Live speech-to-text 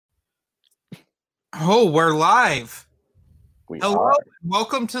Oh, we're live. We Hello, are.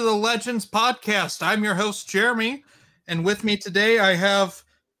 welcome to the Legends Podcast. I'm your host, Jeremy, and with me today I have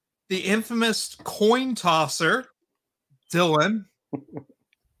the infamous coin tosser, Dylan.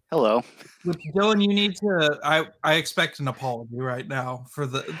 Hello. Which, Dylan, you need to. I expect an apology right now for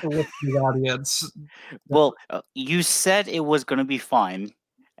the listening audience. Well, you said it was going to be fine,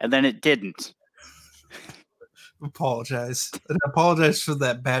 and then it didn't. Apologize. And apologize for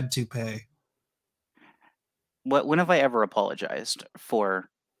that bad toupee. When have I ever apologized for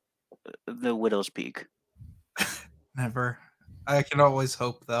the Widow's Peak? Never. I can always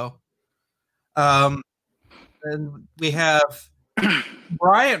hope, though. And we have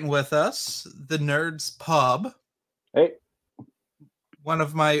Bryant with us, the Nerds Pub. Hey. One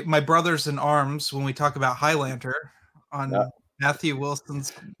of my brothers in arms when we talk about Highlander on Matthew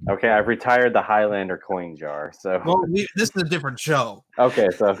Wilson's. Okay, I've retired the Highlander coin jar. So well, this is a different show. Okay,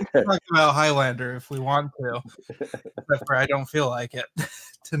 so we can talk about Highlander if we want to. Except for I don't feel like it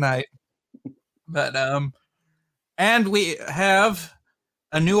tonight. But and we have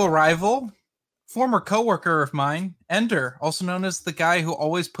a new arrival, former coworker of mine, Ender, also known as the guy who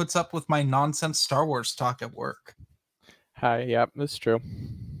always puts up with my nonsense Star Wars talk at work. Hi, yep, that's true.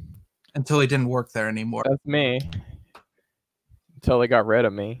 Until he didn't work there anymore. That's me. Until they got rid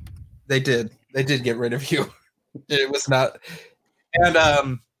of me. They did. They did get rid of you. It was not.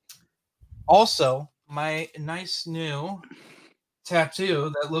 And also, my nice new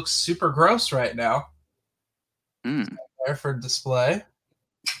tattoo that looks super gross right now. There for display.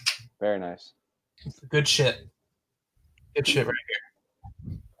 Very nice. Good shit. Good shit right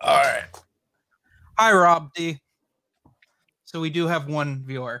here. All right. Hi, Rob D. So we do have one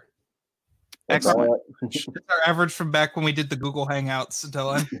viewer. Excellent. It's our average from back when we did the Google Hangouts,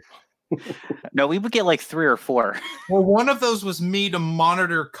 Dylan. No, we would get like 3 or 4. Well, one of those was me to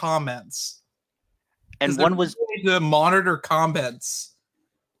monitor comments. And one was to monitor comments.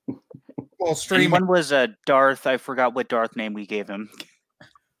 Well, streaming. And one was Darth. I forgot what Darth name we gave him.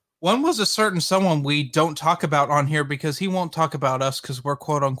 One was a certain someone we don't talk about on here because he won't talk about us because we're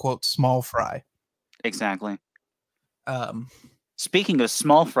quote unquote small fry. Exactly. Speaking of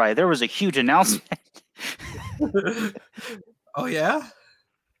small fry, there was a huge announcement. Oh yeah?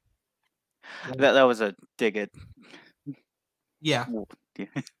 That was a dig it. Yeah.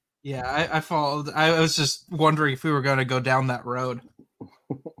 Yeah, I followed. I was just wondering if we were going to go down that road.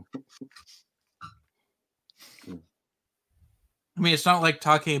 I mean, it's not like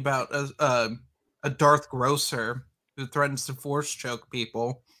talking about a Darth Grosser who threatens to force choke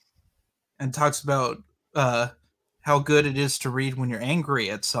people and talks about how good it is to read when you're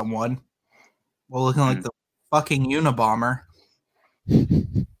angry at someone while looking like the fucking Unabomber.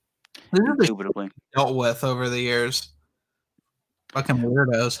 Indubitably. Dealt with over the years. Fucking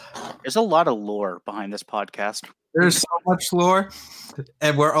weirdos. There's a lot of lore behind this podcast. There's so much lore,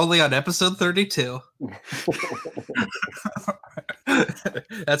 and we're only on episode 32.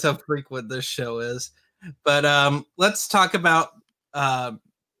 That's how frequent this show is. But let's talk about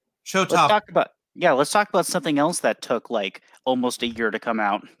show topic. Let's talk about something else that took like almost a year to come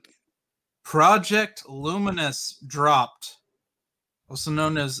out. Project Luminous dropped, also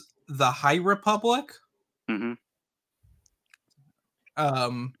known as the High Republic. Mm-hmm.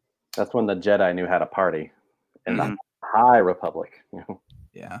 That's when the Jedi knew how to party in the High Republic.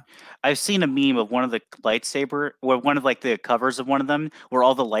 Yeah, I've seen a meme of one of the lightsaber, or one of like the covers of one of them, where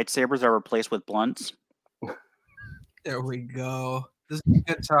all the lightsabers are replaced with blunts. There we go. This is a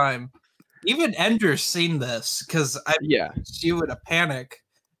good time. Even Ender's seen this because she would have panic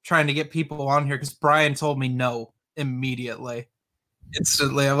trying to get people on here because Brian told me no immediately.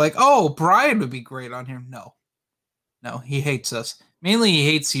 Instantly, I'm like, oh, Brian would be great on here. No, he hates us. Mainly, he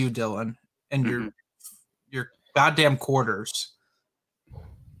hates you, Dylan, and your goddamn quarters.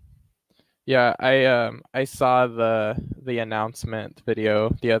 Yeah, I saw the announcement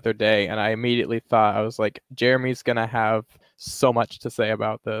video the other day, and I immediately thought, I was like, Jeremy's gonna have so much to say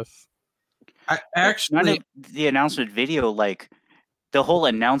about this. I actually, the announcement video, like the whole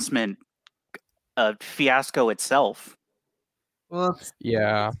announcement fiasco itself. Well, let's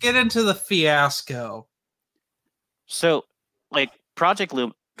get into the fiasco. So, like Project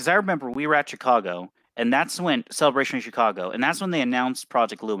Luminous, because I remember we were at Chicago, and that's when Celebration of Chicago, and that's when they announced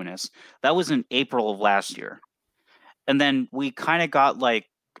Project Luminous. That was in April of last year, and then we kind of got like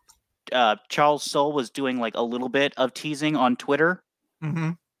Charles Soule was doing like a little bit of teasing on Twitter,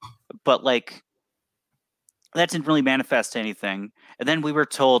 but like that didn't really manifest anything. And then we were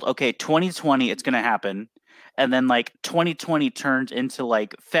told, okay, 2020, it's going to happen. And then like 2020 turned into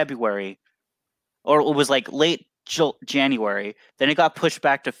like February, or it was like late January. Then it got pushed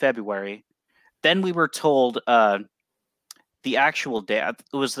back to February. then we were told the actual day.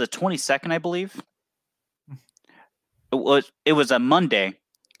 It was the 22nd, I believe. It was a Monday.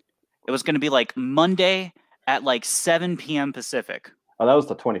 It was going to be like Monday at like 7 p.m. Pacific. Oh, that was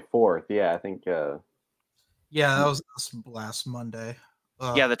the 24th. Yeah, I think. Yeah, that was last Monday.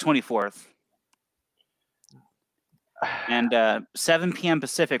 Yeah, the 24th. And 7 p.m.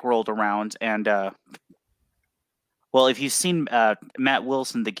 Pacific rolled around, and well, if you've seen Matt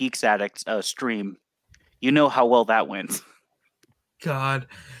Wilson, the Geeks Addict stream, you know how well that went. God.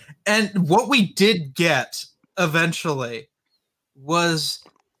 And what we did get eventually was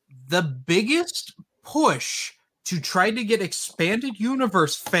the biggest push to try to get Expanded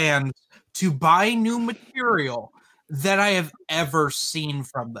Universe fans to buy new material that I have ever seen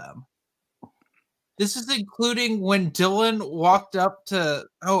from them. This is including when Dylan walked up to,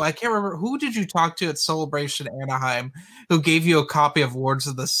 I can't remember, who did you talk to at Celebration Anaheim who gave you a copy of Wards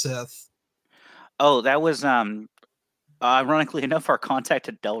of the Sith? Oh, that was, ironically enough, our contact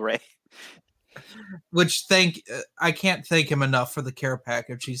at Del Rey. Which I can't thank him enough for the care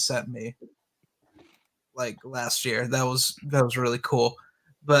package he sent me like last year. That was really cool.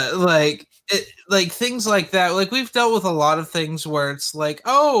 But like things like that, like we've dealt with a lot of things where it's like,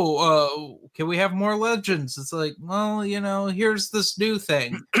 can we have more Legends? It's like, well, here's this new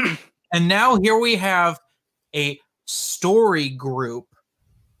thing. And now here we have a story group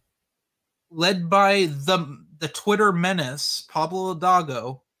led by the Twitter menace, Pablo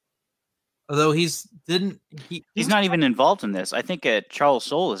Hidalgo. Although he's not even involved in this. I think Charles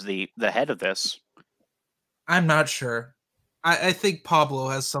Soule is the head of this. I'm not sure. I think Pablo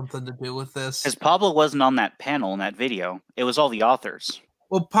has something to do with this. Because Pablo wasn't on that panel in that video. It was all the authors.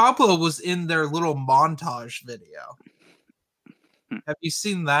 Well, Pablo was in their little montage video. Have you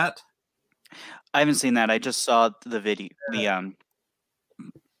seen that? I haven't seen that. I just saw the video.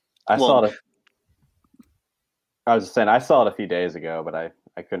 I saw it. I was just saying I saw it a few days ago, but I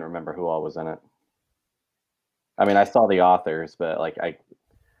couldn't remember who all was in it. I mean, I saw the authors, but like I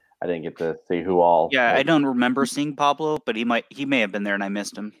didn't get to see who all. Yeah, I don't remember seeing Pablo, but he may have been there and I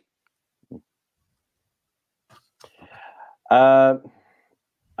missed him. I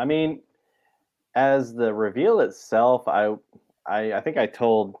mean, as the reveal itself, I think I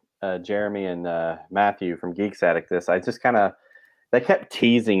told Jeremy and Matthew from Geeks Addict this. I just they kept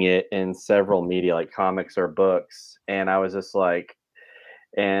teasing it in several media, like comics or books, and I was just like,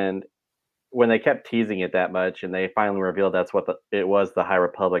 and when they kept teasing it that much and they finally revealed that's what it was, the High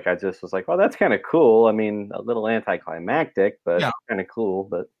Republic, I just was like, oh, that's kind of cool. I mean, a little anticlimactic, but kind of cool.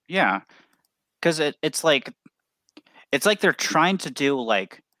 But yeah, because it's like they're trying to do New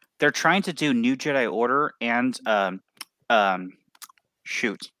Jedi Order and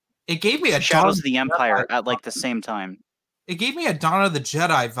it gave me a Shadows of the Empire at like the same time. It gave me a Dawn of the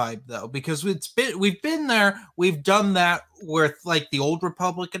Jedi vibe though, because we've been there, we've done that with like the Old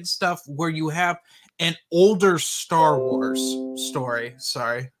Republic and stuff, where you have an older Star Wars story.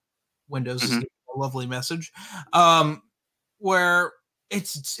 Sorry, Windows is a lovely message. Where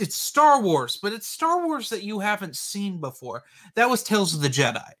it's Star Wars, but it's Star Wars that you haven't seen before. That was Tales of the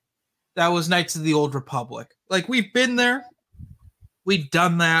Jedi. That was Knights of the Old Republic. Like we've been there, we've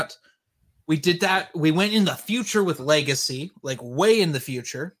done that. We did that. We went in the future with Legacy, like way in the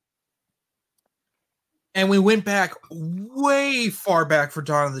future. And we went back way far back for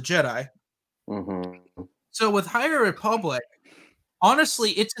Dawn of the Jedi. Mm-hmm. So with Higher Republic,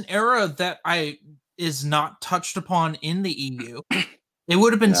 honestly, it's an era that is not touched upon in the EU. It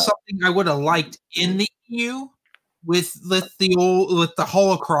would have been something I would have liked in the EU with the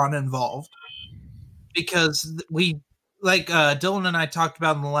holocron involved. Because like Dylan and I talked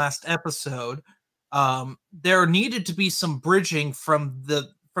about in the last episode, there needed to be some bridging from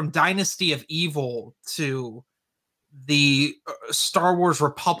Dynasty of Evil to the Star Wars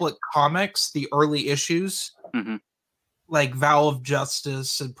Republic comics, the early issues, like Vow of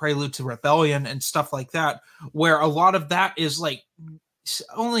Justice and Prelude to Rebellion and stuff like that, where a lot of that is like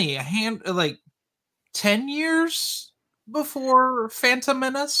only 10 years before Phantom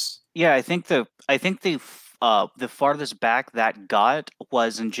Menace. Yeah, I think the farthest back that got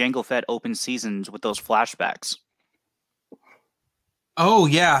was in Jango Fett Open Seasons with those flashbacks. Oh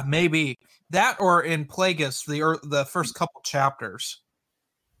yeah, maybe that, or in Plagueis, the first couple chapters.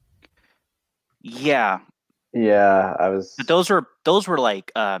 Yeah, I was. But those were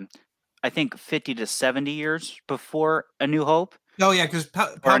like I think 50 to 70 years before A New Hope. Oh yeah, because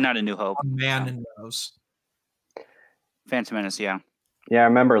or not A New Hope. Man in those. Phantom Menace, yeah. Yeah, I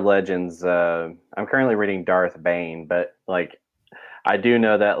remember Legends. I'm currently reading Darth Bane, but like I do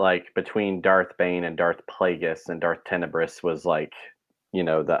know that like between Darth Bane and Darth Plagueis and Darth Tenebris was like,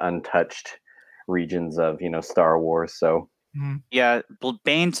 the untouched regions of Star Wars. So yeah,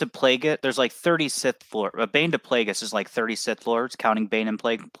 Bane to Plagueis, there's like 30 Sith Lords. Bane to Plagueis is like 30 Sith Lords, counting Bane and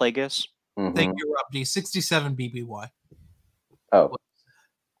Plagueis. Thank you, Rob D. 67 BBY. Oh,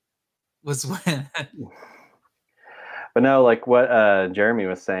 was when. But no, like what Jeremy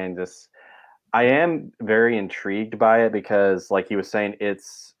was saying, just I am very intrigued by it because, like he was saying,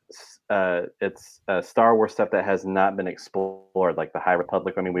 it's Star Wars stuff that has not been explored, like the High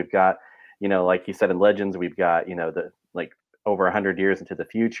Republic. I mean, we've got, like he said in Legends, we've got, the like over 100 years into the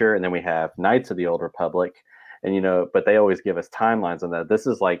future, and then we have Knights of the Old Republic, and but they always give us timelines on that. This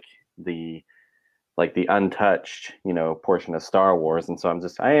is like the untouched, portion of Star Wars, and so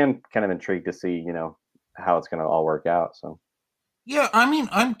I am kind of intrigued to see, how it's going to all work out. So. Yeah, I mean,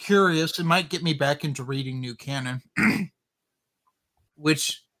 I'm curious. It might get me back into reading new canon,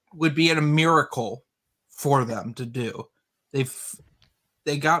 which would be a miracle for them to do.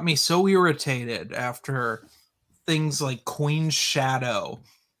 They got me so irritated after things like Queen's Shadow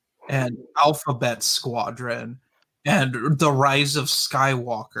and Alphabet Squadron and The Rise of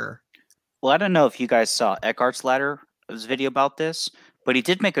Skywalker. Well, I don't know if you guys saw Eckhart's Ladder's video about this, but he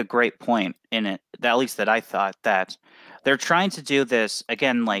did make a great point in it, at least that I thought, that they're trying to do this,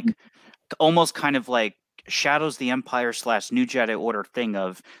 again, like almost kind of like Shadows the Empire / New Jedi Order thing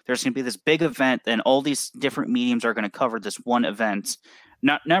of there's going to be this big event and all these different mediums are going to cover this one event.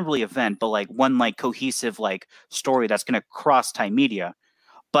 Not really event, but like one like cohesive like story that's going to cross time media.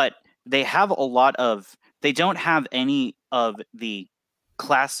 But they have they don't have any of the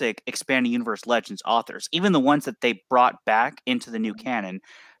classic expanding universe Legends authors, even the ones that they brought back into the new canon,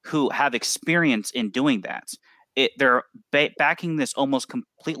 who have experience in doing that. They're backing this almost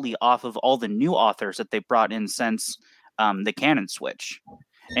completely off of all the new authors that they brought in since the canon switch,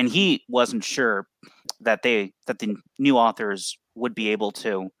 and he wasn't sure that the new authors would be able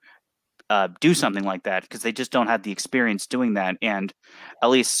to do something like that because they just don't have the experience doing that. And at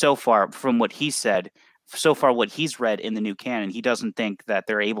least so far, from what he said, what he's read in the new canon, he doesn't think that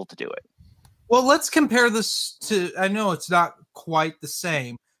they're able to do it. Well, let's compare this to. I know it's not quite the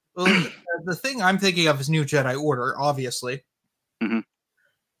same. Well, the thing I'm thinking of is New Jedi Order, obviously. Mm-hmm.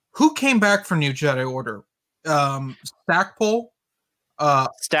 Who came back for New Jedi Order? Stackpole?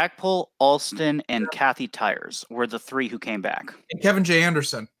 Stackpole, Alston, and Kathy Tyers were the three who came back. And Kevin J.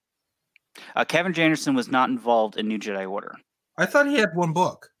 Anderson. Kevin J. Anderson was not involved in New Jedi Order. I thought he had one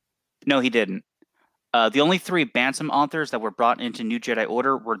book. No, he didn't. The only three Bantam authors that were brought into New Jedi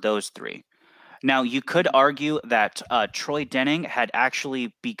Order were those three. Now, you could argue that Troy Denning had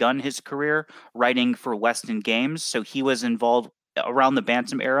actually begun his career writing for Weston Games, so he was involved around the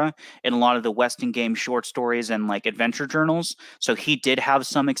Bantam era in a lot of the Weston Games short stories and like adventure journals, so he did have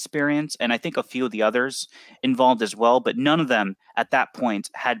some experience, and I think a few of the others involved as well, but none of them at that point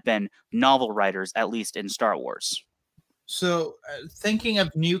had been novel writers, at least in Star Wars. So, thinking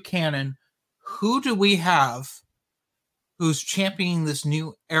of new canon, who do we have who's championing this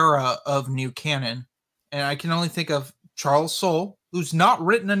new era of new canon? And I can only think of Charles Soule, who's not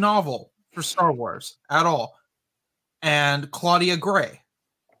written a novel for Star Wars at all, and Claudia Gray.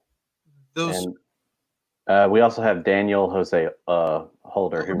 Those. And, we also have Daniel Jose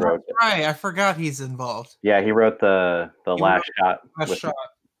Holder, who wrote. Right, I forgot he's involved. Yeah, he wrote the Last Shot. Last Shot.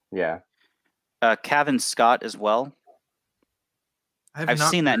 Yeah. Cavan Scott as well. I've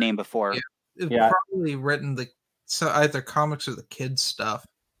seen that name before. Yeah. Probably written either comics or the kids stuff.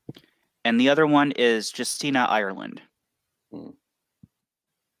 And the other one is Justina Ireland.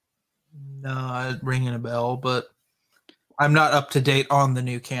 No, ringing a bell, but I'm not up to date on the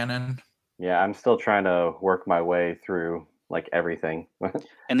new canon. Yeah, I'm still trying to work my way through like everything.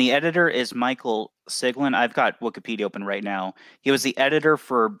 And the editor is Michael Siglin. I've got Wikipedia open right now. He was the editor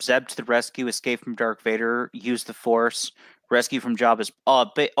for Zeb to the Rescue, Escape from Darth Vader, Use the Force, Rescue from Jabba's,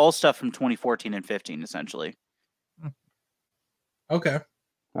 all stuff from 2014 and 15, essentially. Okay.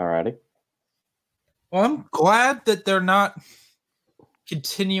 Alrighty. Well, I'm glad that they're not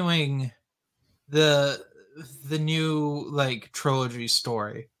continuing the new like trilogy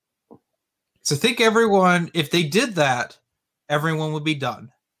story. So I think if they did that, everyone would be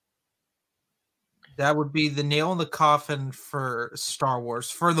done. That would be the nail in the coffin for Star Wars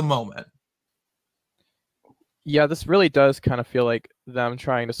for the moment. Yeah, this really does kind of feel like them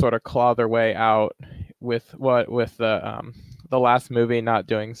trying to sort of claw their way out with the last movie not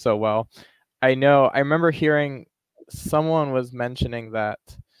doing so well. I remember hearing someone was mentioning that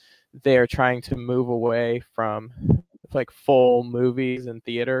they're trying to move away from like full movies and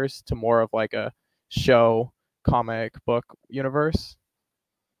theaters to more of like a show comic book universe.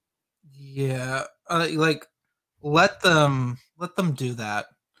 Yeah, like let them do that.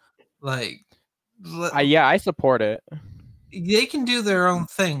 Like Yeah, I support it. They can do their own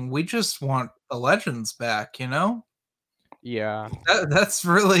thing. We just want the legends back, you know? Yeah. That's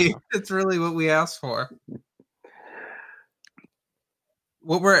really what we asked for.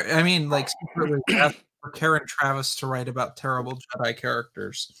 Secretly we asked for Karen Travis to write about terrible Jedi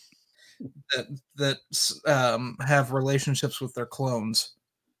characters that have relationships with their clones.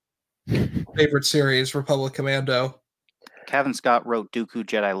 Favorite series, Republic Commando. Kevin Scott wrote Dooku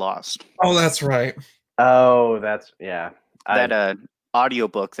Jedi Lost. Oh, that's right. Oh, that's yeah. That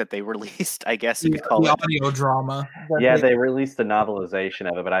audiobook that they released, I guess you could call the it. audio drama. Yeah, they released the novelization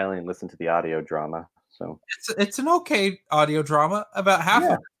of it, but I only listened to the audio drama. So it's an okay audio drama. About half of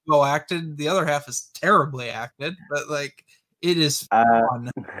it is well acted, the other half is terribly acted, but like it is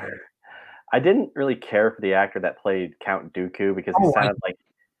fun. I didn't really care for the actor that played Count Dooku because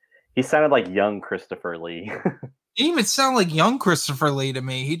he sounded like young Christopher Lee. He didn't even sound like young Christopher Lee to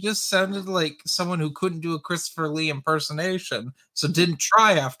me. He just sounded like someone who couldn't do a Christopher Lee impersonation, so didn't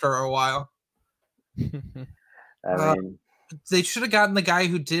try after a while. I mean, they should have gotten the guy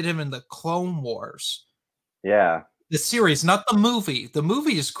who did him in the Clone Wars. Yeah. The series, not the movie. The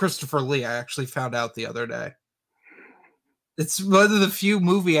movie is Christopher Lee, I actually found out the other day. It's one of the few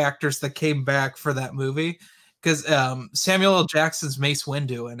movie actors that came back for that movie. Because Samuel L. Jackson's Mace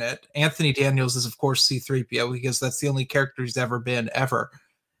Windu in it. Anthony Daniels is, of course, C-3PO, because that's the only character he's ever been, ever,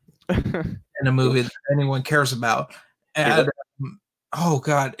 in a movie that anyone cares about. And, oh,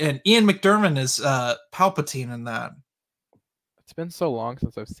 God. And Ian McDiarmid is Palpatine in that. It's been so long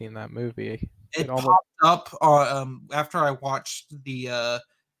since I've seen that movie. It popped up after I watched the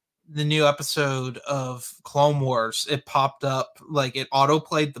new episode of Clone Wars. It popped up, like, it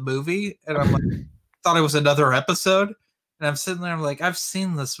auto-played the movie, and I'm like... thought it was another episode, and I'm sitting there, I'm like, I've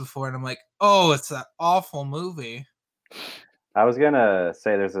seen this before, and I'm like, oh, it's that awful movie. I was gonna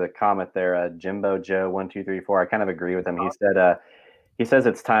say there's a comment there, Jimbo Joe 1234. I kind of agree with him. He says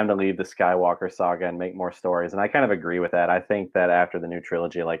it's time to leave the Skywalker saga and make more stories, and I kind of agree with that. I think that after the new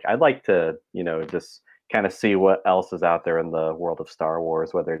trilogy, like I'd like to, just kind of see what else is out there in the world of Star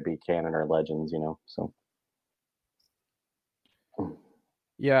Wars, whether it be canon or legends, So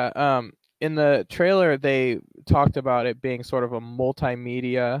yeah, in the trailer, they talked about it being sort of a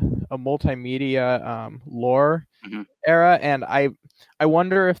multimedia lore era, and I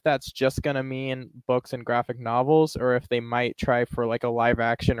wonder if that's just gonna mean books and graphic novels, or if they might try for like a live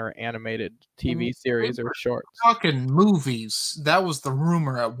action or animated TV series or shorts. Talking movies, that was the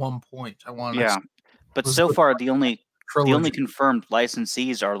rumor at one point. But so far the only confirmed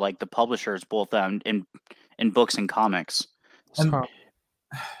licensees are like the publishers, both in books and comics.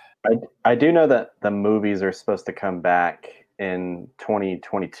 I do know that the movies are supposed to come back in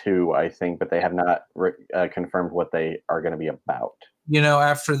 2022, I think, but they have not confirmed what they are going to be about.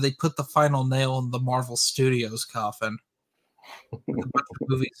 After they put the final nail in the Marvel Studios coffin. A bunch of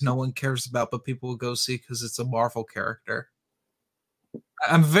movies no one cares about, but people will go see because it's a Marvel character.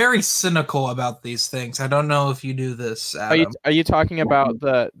 I'm very cynical about these things. I don't know if you do this, Adam. Are you talking about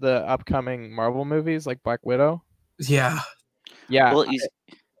the upcoming Marvel movies like Black Widow? Yeah. Yeah. Well,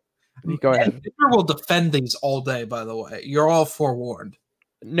 go ahead. Peter will defend these all day, by the way. You're all forewarned.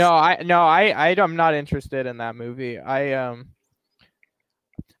 No, I'm not interested in that movie.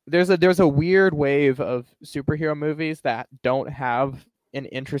 There's a weird wave of superhero movies that don't have an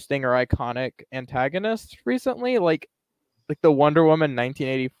interesting or iconic antagonist recently. Like the Wonder Woman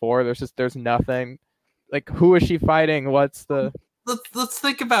 1984. There's nothing. Like, who is she fighting? What's the... Let's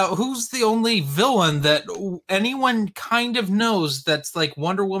think about who's the only villain that anyone kind of knows that's like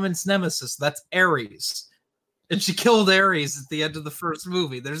Wonder Woman's nemesis. That's Ares. And she killed Ares at the end of the first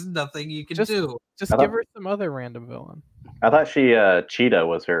movie. There's nothing you can do. Just give her some other random villain. I thought Cheetah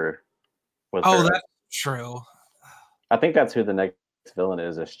was her. That's true. I think that's who the next villain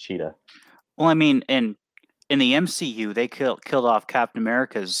is Cheetah. Well, I mean, in the MCU, they killed off Captain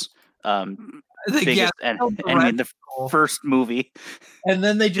America's biggest enemy in the first movie, and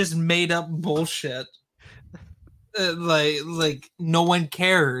then they just made up bullshit. Like no one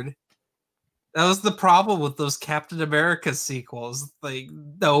cared. That was the problem with those Captain America sequels. Like,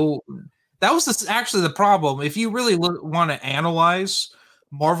 no, that was actually the problem. If you really want to analyze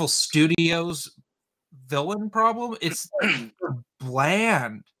Marvel Studios' villain problem, it's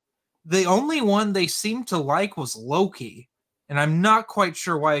bland. The only one they seemed to like was Loki, and I'm not quite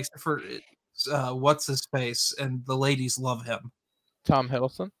sure why, except for what's his face, and the ladies love him. Tom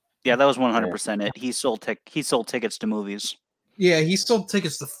Hiddleston. Yeah, that was 100% it. He sold tickets to movies. Yeah, he sold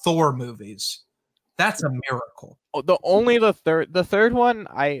tickets to Thor movies. That's a miracle. Oh, the third one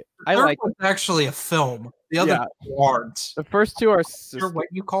I like. Was actually a film. The other two aren't. The first two are sure what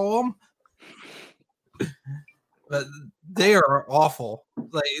you call them. But they are awful.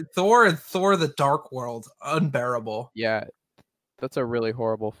 Like Thor and Thor: The Dark World, unbearable. Yeah, that's a really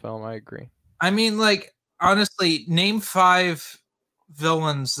horrible film. I agree. I mean, like, honestly, name 5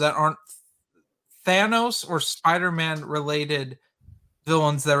 villains that aren't Thanos or Spider-Man related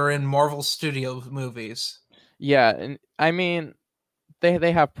villains that are in Marvel Studios movies. Yeah, and I mean,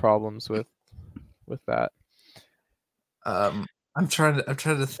 they have problems with that. I'm trying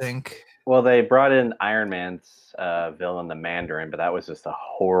to think. Well, they brought in Iron Man's villain, the Mandarin, but that was just a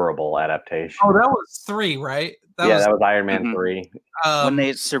horrible adaptation. Oh, that was 3, right? That was Iron Man 3. When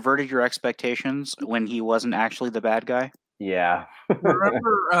they subverted your expectations when he wasn't actually the bad guy. Yeah.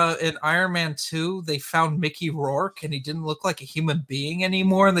 Remember in Iron Man 2, they found Mickey Rourke and he didn't look like a human being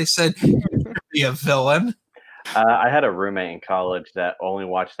anymore, and they said he should be a villain. I had a roommate in college that only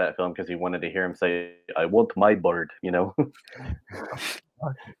watched that film because he wanted to hear him say, "I want my bird," you know.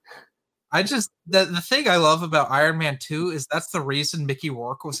 The thing I love about Iron Man 2 is that's the reason Mickey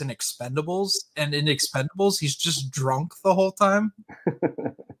Rourke was in Expendables, and in Expendables he's just drunk the whole time.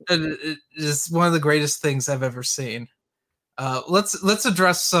 And it is one of the greatest things I've ever seen. Let's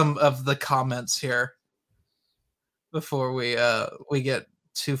address some of the comments here before we get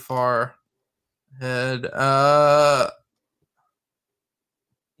too far ahead.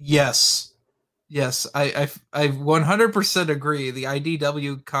 Yes, I 100% agree. The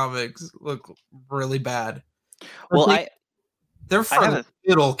IDW comics look really bad. Well, they're for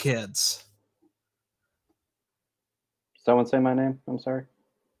little kids. Someone say my name? I'm sorry.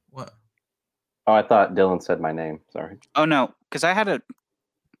 What? Oh, I thought Dylan said my name. Sorry. Oh no, because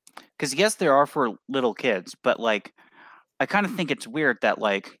yes, there are for little kids, but like, I kind of think it's weird that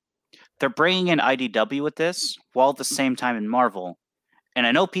like they're bringing in IDW with this while at the same time in Marvel. And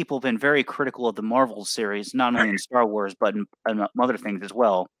I know people have been very critical of the Marvel series, not only in Star Wars but in other things as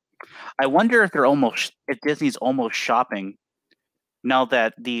well. I wonder if Disney's almost shopping now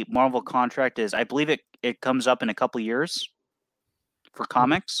that the Marvel contract is, I believe it comes up in a couple years for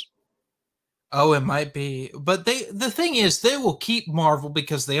comics. Oh, it might be, but the thing is, they will keep Marvel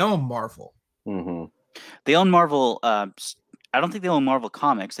because they own Marvel. Mm-hmm. They own Marvel. I don't think they own Marvel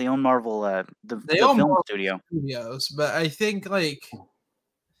Comics. They own Marvel. They own film Marvel studios. But I think like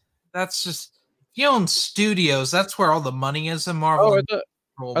that's just if you own studios. That's where all the money is in Marvel.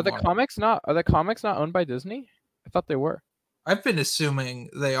 Are the comics not owned by Disney? I thought they were. I've been assuming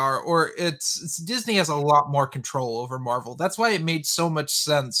they are, or it's Disney has a lot more control over Marvel. That's why it made so much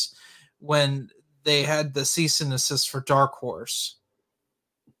sense when they had the cease and desist for Dark Horse.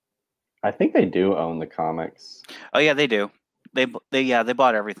 I think they do own the comics. Oh yeah, they do. They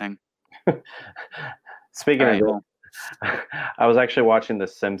bought everything. Speaking of I was actually watching The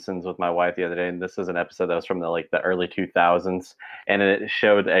Simpsons with my wife the other day, and this is an episode that was from the early 2000s, and it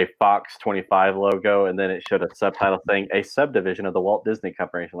showed a Fox 25 logo, and then it showed a subtitle saying a subdivision of the Walt Disney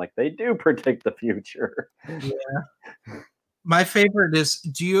Corporation. Like, they do predict the future. Yeah. My favorite is,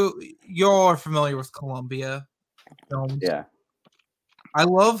 you all are familiar with Columbia films? Yeah. I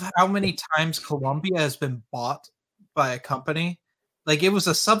love how many times Columbia has been bought by a company. Like, it was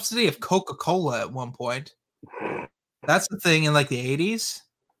a subsidy of Coca-Cola at one point. That's the thing in like the 80s.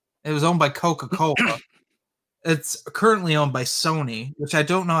 It was owned by Coca-Cola. It's currently owned by Sony, which I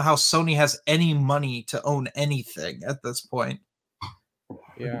don't know how Sony has any money to own anything at this point.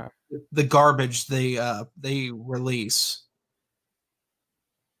 Yeah. The garbage they release.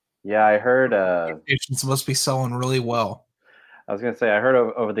 Yeah, I heard Stations must be selling really well. I was gonna say I heard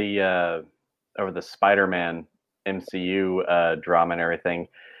over the Spider-Man MCU drama and everything,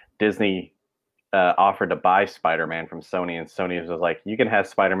 Disney offered to buy Spider-Man from Sony, and Sony was like, "You can have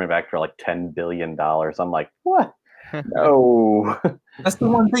Spider-Man back for like $10 billion." I'm like, "What? No." That's the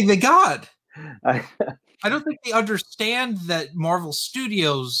one thing they got. I don't think they understand that Marvel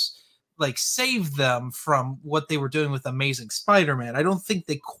Studios like saved them from what they were doing with Amazing Spider-Man. I don't think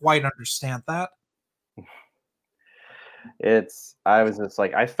they quite understand that. I was just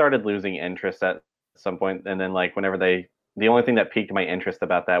like, I started losing interest at some point, and then like whenever the only thing that piqued my interest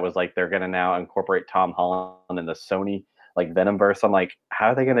about that was like they're gonna now incorporate Tom Holland in the Sony like Venomverse. I'm like,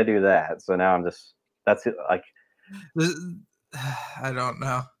 how are they gonna do that? So now that's it, like, I don't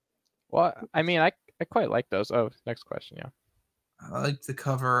know. Well, I mean, I quite like those. Oh, next question, yeah. I like the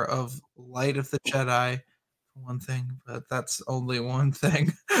cover of Light of the Jedi, one thing, but that's only one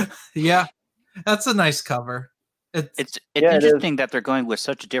thing. Yeah, that's a nice cover. It's interesting that they're going with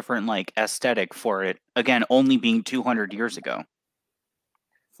such a different like aesthetic for it. Again, only being 200 years ago.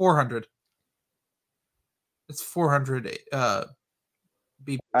 400. It's 400. I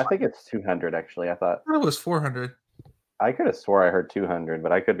think it's 200 actually. I thought it was 400. I could have swore I heard 200,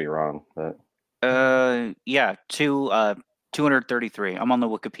 but I could be wrong. But Yeah, 233. I'm on the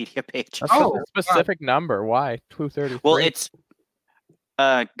Wikipedia page. That's such a specific number. Why 233? Well, it's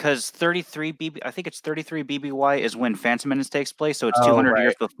because 33 BB. I think it's 33 BBY is when Phantom Menace takes place, so it's 200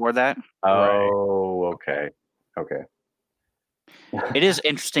 years before that. Oh, okay. It is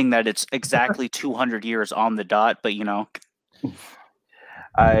interesting that it's exactly 200 years on the dot, but you know.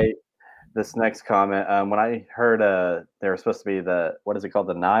 This next comment, when I heard they were supposed to be what is it called,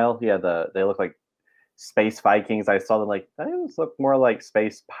 the Nile? Yeah, they look like space Vikings. I saw them like those look more like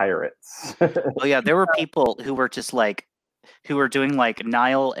space pirates. Oh yeah, there were people who were just like who were doing like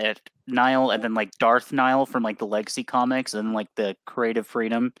Nile and then like Darth Nile from like the Legacy comics and like the Creative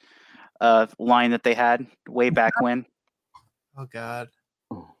Freedom line that they had way back when. Oh god.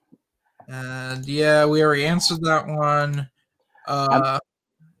 And yeah, we already answered that one.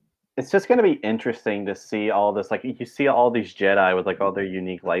 It's just going to be interesting to see all this. Like, you see all these Jedi with like all their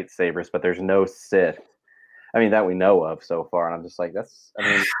unique lightsabers, but there's no Sith. I mean, that we know of so far. And I'm just like,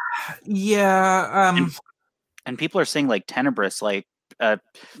 yeah. And people are saying like Tenebrous, like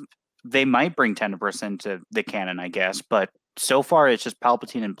they might bring Tenebrous into the canon, I guess. But so far, it's just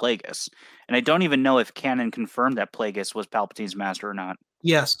Palpatine and Plagueis. And I don't even know if canon confirmed that Plagueis was Palpatine's master or not.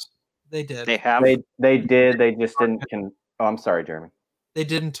 Yes, they did. They have. They did. They just didn't. Oh, I'm sorry, Jeremy. They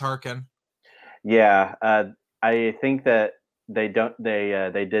didn't Tarkin. Yeah, I think that they don't. They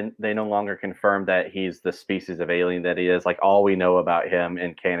didn't. They no longer confirmed that he's the species of alien that he is. Like, all we know about him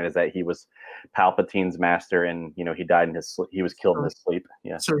in canon is that he was Palpatine's master, and he died in his sleep. He was killed in his sleep.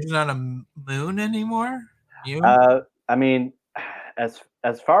 Yeah. So he's not a moon anymore. I mean, as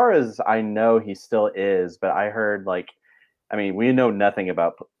far as I know, he still is. But I heard we know nothing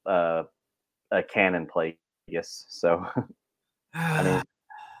about a canon Plagueis, so. I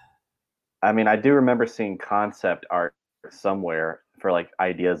mean, I do remember seeing concept art somewhere for like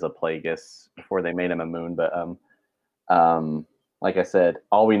ideas of Plagueis before they made him a moon. But like I said,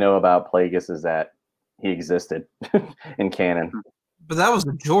 all we know about Plagueis is that he existed in canon. But that was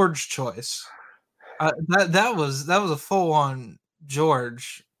a George choice. That was a full on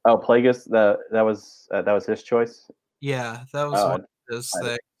George. Oh, Plagueis, that was his choice. Yeah, that was one of his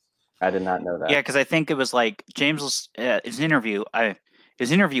things. I did not know that. Yeah, because I think it was like James his interview with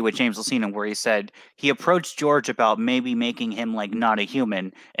James Luceno, where he said he approached George about maybe making him like not a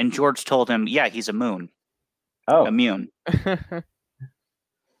human, and George told him, "Yeah, he's a moon." Oh, immune.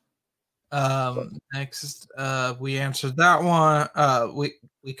 Next, we answered that one.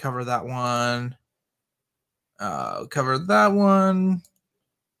 We covered that one. Covered that one.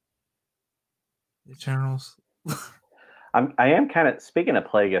 Eternals. I am kind of, speaking of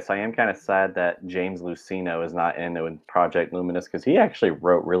Plagueis, I am kind of sad that James Luceno is not in Project Luminous, because he actually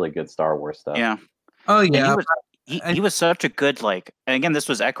wrote really good Star Wars stuff. Yeah. Oh yeah. He was such a good, like, and again, this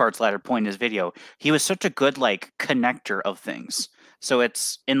was Eckhart's latter point in his video. He was such a good like connector of things. So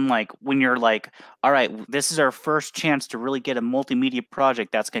it's in like when you're like, all right, this is our first chance to really get a multimedia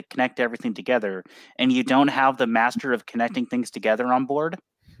project that's going to connect everything together, and you don't have the master of connecting things together on board.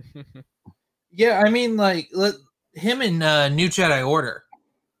 Yeah, I mean, like, him in New Jedi Order.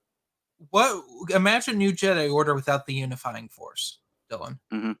 Imagine New Jedi Order without the unifying force, Dylan.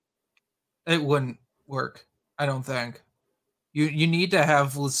 Mm-hmm. It wouldn't work, I don't think. You need to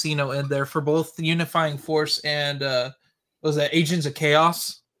have Luceno in there for both the unifying force and was that Agents of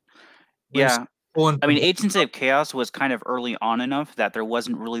Chaos? Yeah. I mean, Agents of Chaos was kind of early on enough that there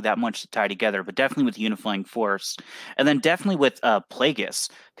wasn't really that much to tie together, but definitely with Unifying Force. And then definitely with Plagueis.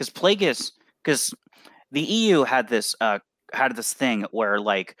 Because the EU had this thing where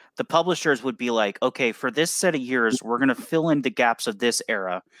like the publishers would be like, okay, for this set of years, we're going to fill in the gaps of this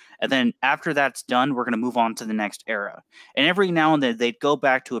era. And then after that's done, we're going to move on to the next era. And every now and then they'd go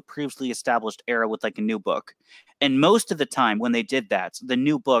back to a previously established era with like a new book. And most of the time when they did that, the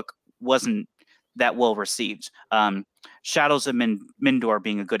new book wasn't that well received. Shadows of Mindor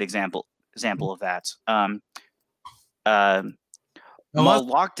being a good example of that.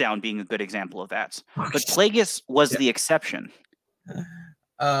 Lockdown being a good example of that. But Plagueis was the exception.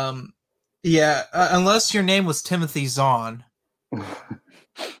 Unless your name was Timothy Zahn,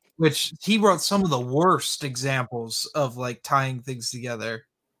 which he wrote some of the worst examples of like tying things together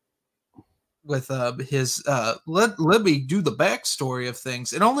with his let me do the backstory of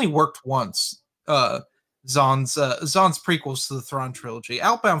things. It only worked once. Zahn's prequels to the Thrawn trilogy.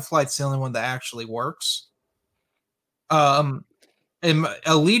 Outbound Flight's the only one that actually works. And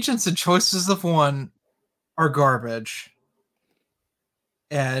Allegiance and Choices of One are garbage.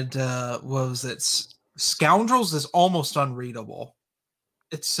 And what was it? Scoundrels is almost unreadable.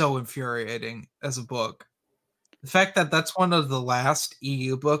 It's so infuriating as a book. The fact that that's one of the last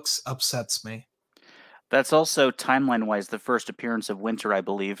EU books upsets me. That's also timeline-wise the first appearance of Winter, I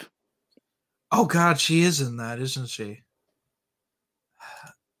believe. Oh God, she is in that, isn't she?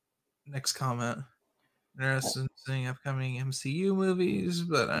 Next comment. Interested in seeing upcoming MCU movies,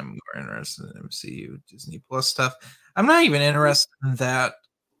 but I'm more interested in MCU Disney Plus stuff. I'm not even interested in that.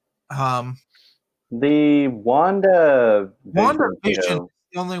 The WandaVision is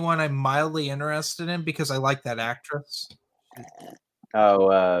the only one I'm mildly interested in because I like that actress.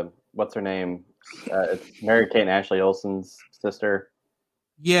 Oh, what's her name? It's Mary-Kate and Ashley Olsen's sister.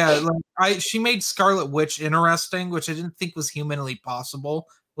 Yeah, like she made Scarlet Witch interesting, which I didn't think was humanly possible,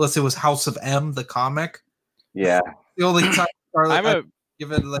 unless it was House of M, the comic. Yeah. The only time I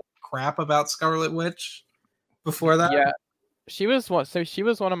give it like crap about Scarlet Witch before that. Yeah. She was one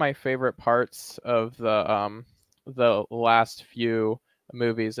of my favorite parts of the last few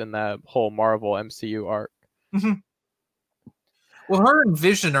movies in the whole Marvel MCU arc. Mm-hmm. Well, her and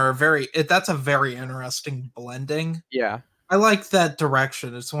Vision are that's a very interesting blending. Yeah. I like that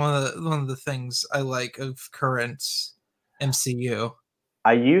direction. It's one of the things I like of current MCU.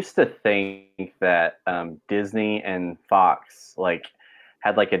 I used to think that Disney and Fox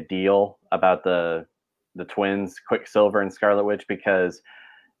had a deal about the twins, Quicksilver and Scarlet Witch, because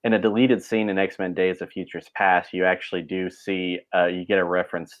in a deleted scene in X-Men Days of Futures Past, you actually do see you get a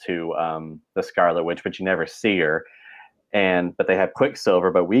reference to the Scarlet Witch, but you never see her. But they have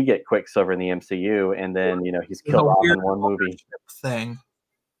Quicksilver, but we get Quicksilver in the MCU, and then he's killed off in one movie. Thing.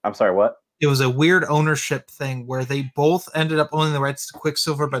 I'm sorry, what? It was a weird ownership thing where they both ended up owning the rights to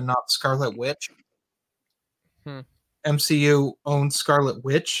Quicksilver, but not Scarlet Witch. MCU owned Scarlet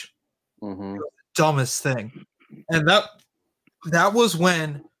Witch. Mm-hmm. Dumbest thing, and that was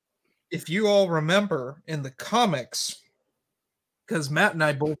when, if you all remember in the comics, because Matt and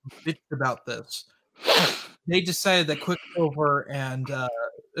I both bitched about this. They decided that Quicksilver and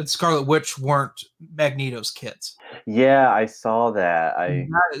Scarlet Witch weren't Magneto's kids. Yeah, I saw that.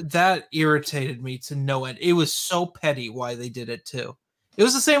 That irritated me to no end. It was so petty why they did it too. It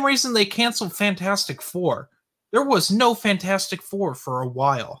was the same reason they canceled Fantastic Four. There was no Fantastic Four for a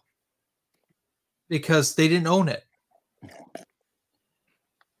while because they didn't own it.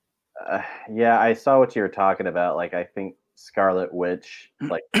 Yeah, I saw what you were talking about. I think Scarlet Witch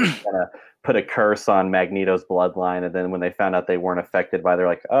kind of put a curse on Magneto's bloodline, and then when they found out they weren't affected by, they're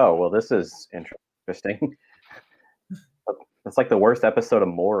like, "Oh, well, this is interesting." It's like the worst episode of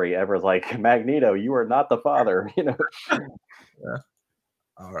Maury ever. Like, Magneto, you are not the father. Yeah.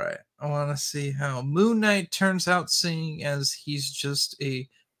 All right. I want to see how Moon Knight turns out, seeing as he's just a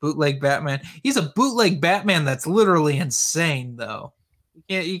bootleg Batman. He's a bootleg Batman that's literally insane, though.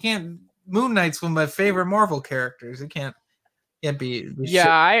 You can't. Moon Knight's one of my favorite Marvel characters. It can't be.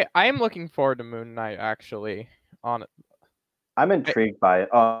 Yeah, I'm looking forward to Moon Knight actually. I'm intrigued by it.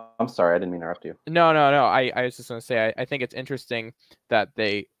 Oh, I'm sorry, I didn't mean to interrupt you. No. I was just going to say I think it's interesting that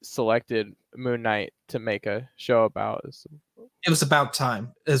they selected Moon Knight to make a show about. It was about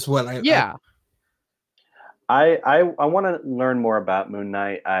time, is what I. Yeah. I want to learn more about Moon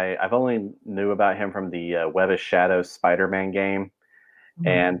Knight. I've only knew about him from the Web of Shadows Spider-Man game,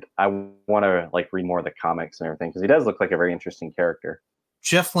 and I want to read more of the comics and everything because he does look like a very interesting character.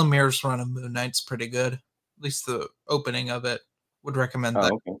 Jeff Lemire's run of Moon Knight's pretty good. At least the opening of it. Would recommend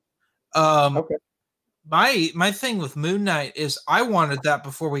that. Okay. My thing with Moon Knight is I wanted that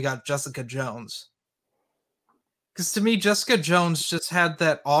before we got Jessica Jones. Because to me, Jessica Jones just had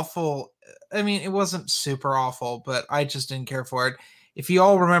that awful. I mean, it wasn't super awful, but I just didn't care for it. If you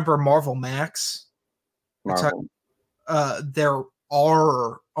all remember Marvel Max, there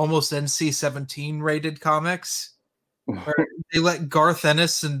are almost NC-17 rated comics where they let Garth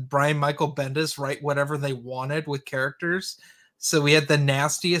Ennis and Brian Michael Bendis write whatever they wanted with characters. So we had the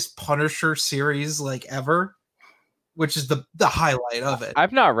nastiest Punisher series ever, which is the highlight of it.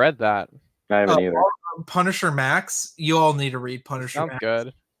 I've not read that. I haven't either. Punisher Max, you all need to read Punisher Sounds Max.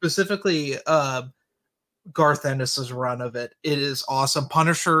 Good. Specifically, Garth Ennis's run of it. It is awesome.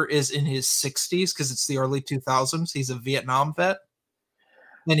 Punisher is in his 60s because it's the early 2000s. He's a Vietnam vet.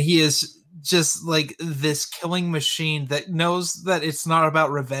 And he is just this killing machine that knows that it's not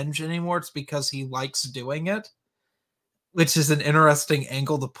about revenge anymore. It's because he likes doing it, which is an interesting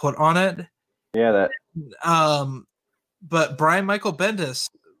angle to put on it. Yeah, that. But Brian Michael Bendis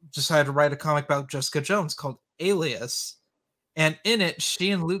decided to write a comic about Jessica Jones called Alias, and in it,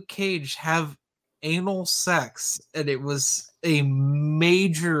 she and Luke Cage have anal sex, and it was a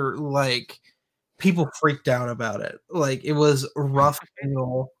major people freaked out about it. It was rough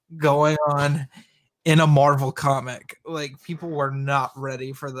anal going on in a Marvel comic. People were not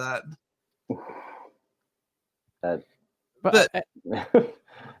ready for that. But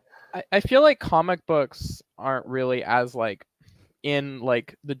I feel like comic books aren't really as like in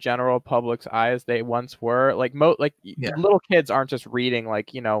like the general public's eyes they once were. Like little kids aren't just reading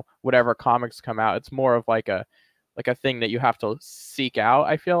like, you know, whatever comics come out. It's more of like a thing that you have to seek out,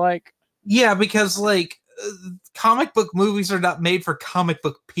 I feel like. Yeah, because like comic book movies are not made for comic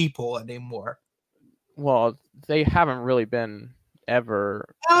book people anymore. Well, they haven't really been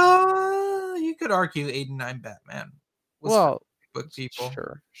ever. You could argue 89 Batman was Well, for comic book people.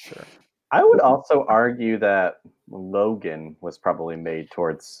 Sure. I would also argue that Logan was probably made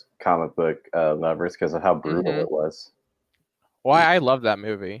towards comic book lovers because of how brutal it was. Well, I love that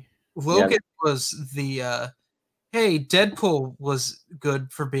movie. Logan was the hey, Deadpool was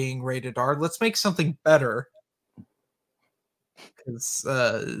good for being rated R. Let's make something better. Because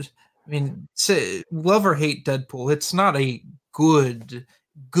I mean, love or hate Deadpool, it's not a good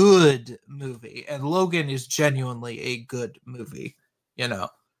movie, and Logan is genuinely a good movie. You know.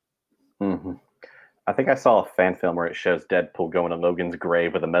 Mm-hmm. I think I saw a fan film where it shows Deadpool going to Logan's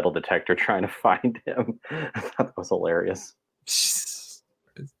grave with a metal detector trying to find him. I thought that was hilarious.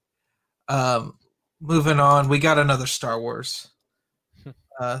 Moving on, we got another Star Wars.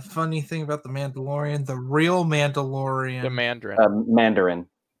 Funny thing about the Mandalorian, the real Mandalorian, the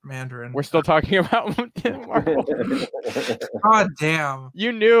Mandarin. We're still talking about Marvel. God damn!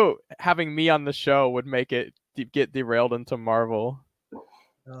 You knew having me on the show would make it get derailed into Marvel.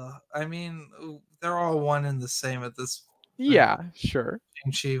 I mean, they're all one and the same at this point. Yeah, sure.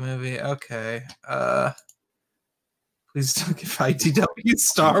 Shang-Chi movie. Okay. Please don't give IDW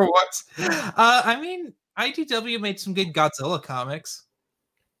Star Wars. I mean, IDW made some good Godzilla comics.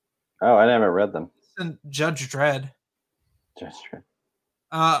 Oh, I never read them. And Judge Dredd. Judge Dredd.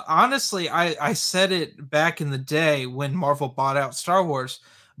 Honestly, I said it back in the day when Marvel bought out Star Wars.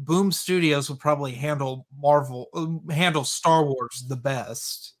 Boom Studios would probably handle Star Wars the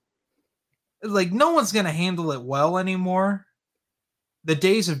best. Like, no one's gonna handle it well anymore. The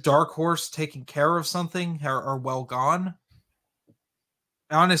days of Dark Horse taking care of something are well gone.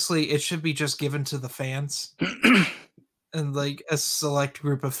 Honestly, it should be just given to the fans. And like a select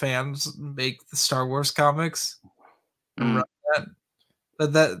group of fans make the Star Wars comics. Run that.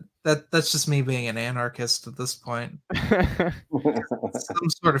 But that's just me being an anarchist at this point. Some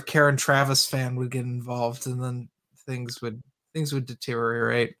sort of Karen Travis fan would get involved, and then things would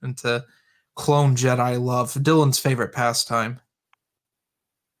deteriorate into clone Jedi love, Dylan's favorite pastime.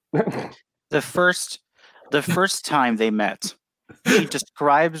 The first time they met, she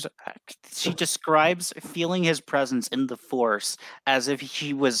describes feeling his presence in the Force as if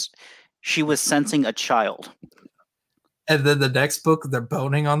she was sensing a child. And then the next book, they're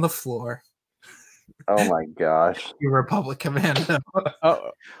boning on the floor. Oh my gosh. You Republic Commando.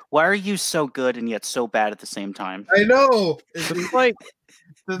 Why are you so good and yet so bad at the same time? I know. It's like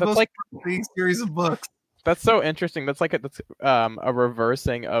that's like a series of books. That's so interesting. That's like a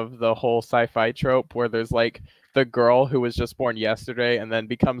reversing of the whole sci-fi trope where there's like the girl who was just born yesterday and then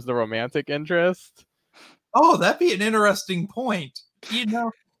becomes the romantic interest. Oh, that'd be an interesting point. You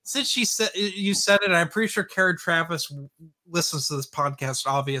know, since you said it, I'm pretty sure Karen Travis listens to this podcast,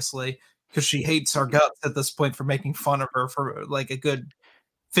 obviously, because she hates our guts at this point for making fun of her for like a good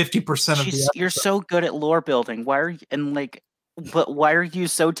 50% of the episode. You're so good at lore building. Why are you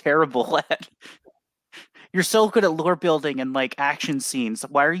so terrible at? You're so good at lore building and like action scenes.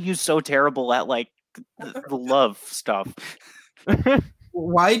 Why are you so terrible at like the love stuff?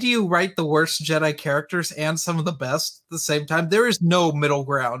 Why do you write the worst Jedi characters and some of the best at the same time? There is no middle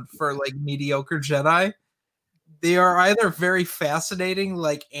ground for like mediocre Jedi. They are either very fascinating,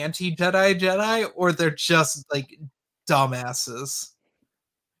 like anti-Jedi, or they're just like dumbasses.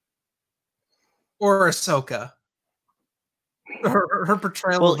 Or Ahsoka. Her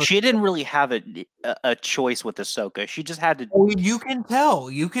portrayal. Well, she didn't really have a choice with Ahsoka. She just had to. Oh, you can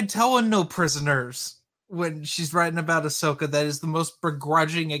tell. You can tell in No Prisoners when she's writing about Ahsoka. That is the most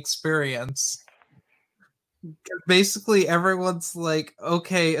begrudging experience. Basically, everyone's like,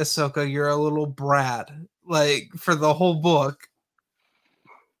 "Okay, Ahsoka, you're a little brat." Like for the whole book.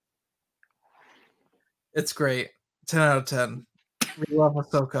 It's great. 10 out of 10. We love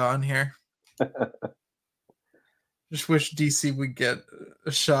Ahsoka on here. Just wish DC would get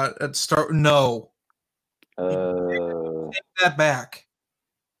a shot at Star. No. Take that back.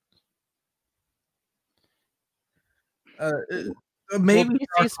 Maybe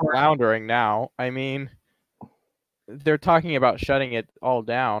DC's floundering now. I mean, they're talking about shutting it all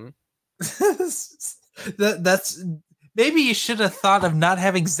down. That's maybe you should have thought of not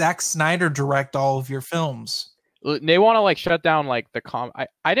having Zack Snyder direct all of your films. They want to like shut down like the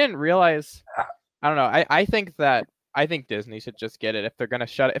I didn't realize. I don't know. I think that I think Disney should just get it if they're gonna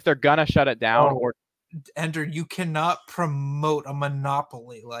shut it down. Or Ender, you cannot promote a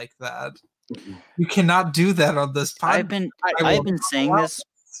monopoly like that. You cannot do that on this podcast.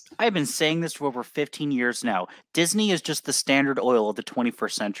 I've been saying this for over 15 years now. Disney is just the Standard Oil of the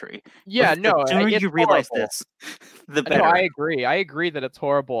 21st century. Yeah, the sooner you realize this, the better. No, I agree. I agree that it's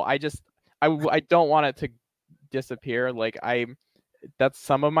horrible. I don't want it to disappear. Like that's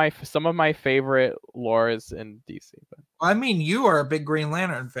some of my favorite lores in DC. But I mean, you are a big Green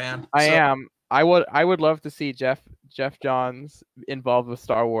Lantern fan. I am. I would love to see Jeff Johns involved with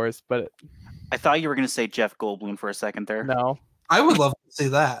Star Wars, but I thought you were going to say Jeff Goldblum for a second there. No. I would love to see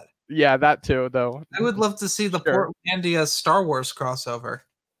that. Yeah, that too, though. I would love to see the Portlandia Star Wars crossover.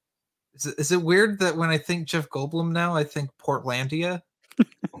 Is it weird that when I think Jeff Goldblum now, I think Portlandia?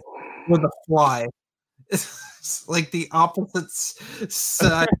 Or The Fly? It's like the opposite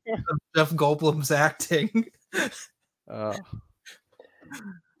side of Jeff Goldblum's acting.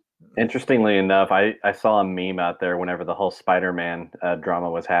 Interestingly enough, I saw a meme out there whenever the whole Spider-Man drama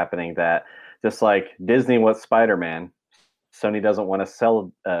was happening that just like Disney was Spider-Man, Sony doesn't want to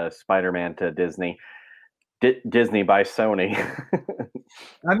sell Spider-Man to Disney. Disney buys Sony.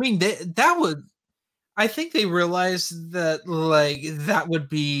 I mean, that would. I think they realized that like that would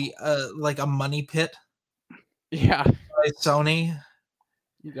be like a money pit. Yeah, by Sony.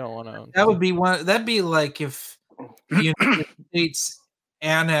 You don't want to. That would be one. That'd be like if the United States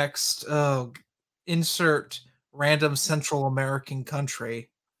annexed. Insert random Central American country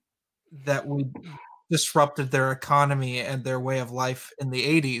that we disrupted their economy and their way of life in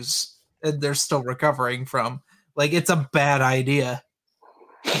the 80s, and they're still recovering from. Like, it's a bad idea.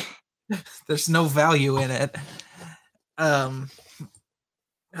 There's no value in it.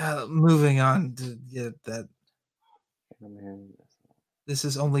 Moving on to get that. This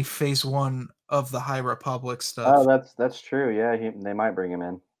is only phase 1 of the High Republic stuff. Oh, that's true. Yeah, they might bring him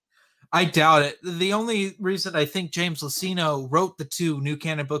in. I doubt it. The only reason I think James Luceno wrote the 2 new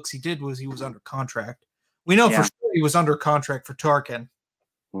canon books he did was he was under contract. We know for sure he was under contract for Tarkin.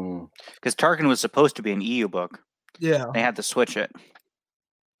 Because Tarkin was supposed to be an EU book. Yeah. They had to switch it.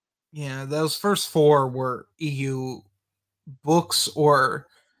 Yeah, those first 4 were EU books or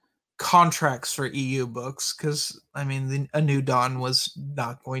contracts for EU books, because, I mean, A New Dawn was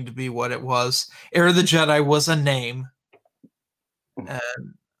not going to be what it was. Heir of the Jedi was a name. And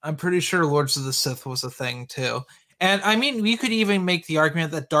I'm pretty sure Lords of the Sith was a thing too. And I mean, you could even make the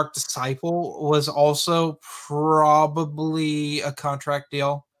argument that Dark Disciple was also probably a contract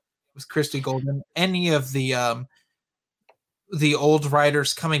deal with Christie Golden. Any of the old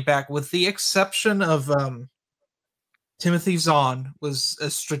writers coming back, with the exception of Timothy Zahn, was a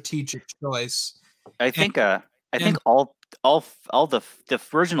strategic choice. I think all the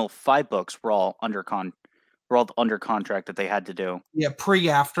original 5 books were all under contract that they had to do. Yeah,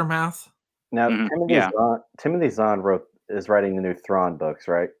 pre-Aftermath. Now, Timothy Zahn is writing the new Thrawn books,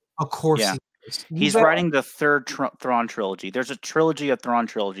 right? Of course. Yeah. He's writing the 3rd Thrawn trilogy. There's a trilogy of Thrawn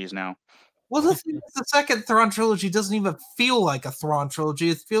trilogies now. Well, the thing is, the 2nd Thrawn trilogy doesn't even feel like a Thrawn trilogy.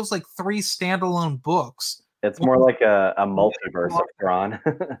 It feels like 3 standalone books. It's more like a multiverse of Thrawn.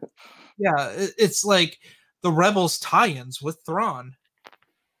 Yeah, it's like the Rebels tie-ins with Thrawn.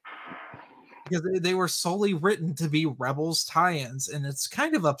 Because they were solely written to be Rebels tie-ins, and it's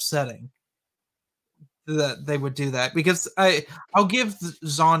kind of upsetting that they would do that. Because I'll give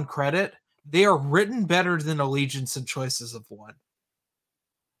Zahn credit. They are written better than Allegiance and Choices of One.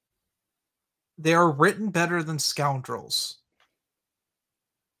 They are written better than Scoundrels.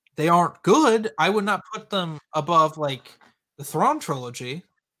 They aren't good. I would not put them above like the Thrawn trilogy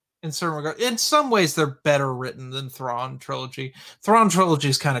in certain regard. In some ways, they're better written than Thrawn trilogy. Thrawn trilogy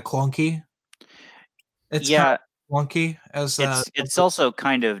is kind of clunky. It's kind of clunky as it's also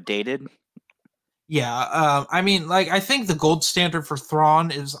kind of dated. Yeah, I mean, like, I think the gold standard for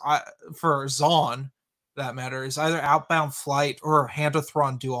Thrawn is for Zahn, that matter, is either Outbound Flight or Hand of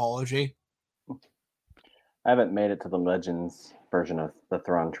Thrawn duology. I haven't made it to the Legends version of the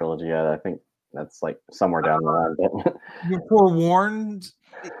Thrawn trilogy yet. I think that's like somewhere down the line. You're forewarned.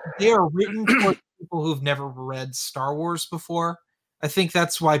 They are written for people who've never read Star Wars before. I think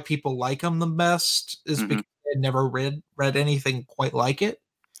that's why people like them the best, is because they never read anything quite like it.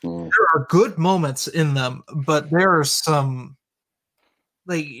 There are good moments in them, but there are some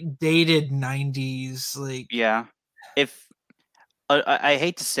like dated 90s like if I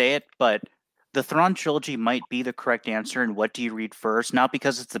hate to say it, but the Thrawn trilogy might be the correct answer in what do you read first, not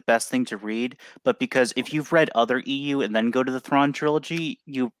because it's the best thing to read, but because if you've read other EU and then go to the Thrawn trilogy,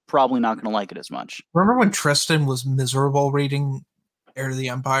 you're probably not going to like it as much. Remember when Tristan was miserable reading Heir to the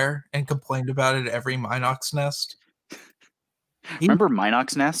Empire and complained about it at every Minox nest? Remember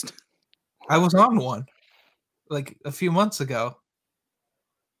Minox Nest? I was on one like a few months ago.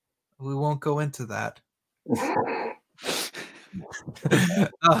 We won't go into that.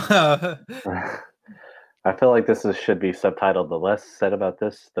 I feel like this should be subtitled. The less said about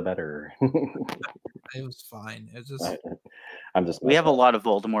this, the better. It was fine. It just. We have a lot of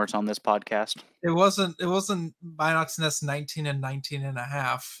Voldemorts on this podcast. It wasn't Minox Nest 19 and 19 and a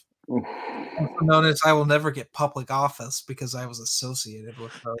half. Known as I will never get public office because I was associated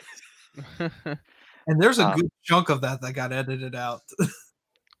with those. And there's a good chunk of that got edited out.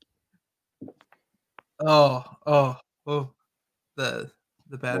 oh, the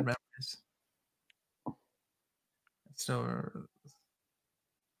bad memories. So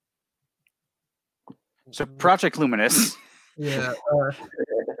Project Luminous. Yeah.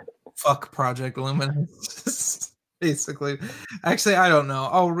 Fuck Project Luminous. Basically. Actually, I don't know.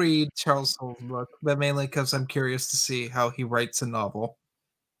 I'll read Charles Soule's book, but mainly because I'm curious to see how he writes a novel.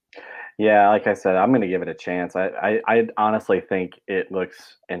 Yeah, like I said, I'm going to give it a chance. I honestly think it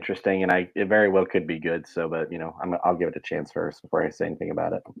looks interesting, and it very well could be good. So, but I'll give it a chance first before I say anything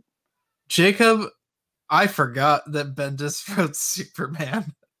about it. Jacob, I forgot that Bendis wrote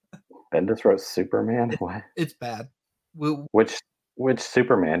Superman. Bendis wrote Superman? What? It's bad. Which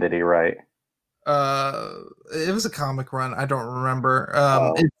Superman did he write? It was a comic run. I don't remember.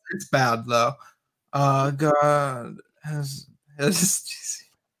 It's bad though. God has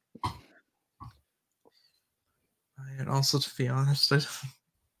and also, to be honest, I don't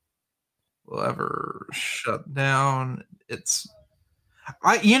will ever shut down.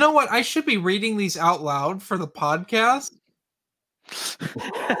 You know what? I should be reading these out loud for the podcast.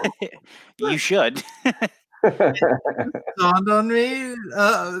 You should. It dawned on me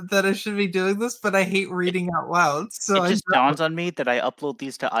that I should be doing this, but I hate reading out loud. So it just dawns on me that I upload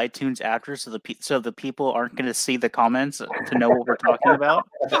these to iTunes after, so the people aren't going to see the comments to know what we're talking about.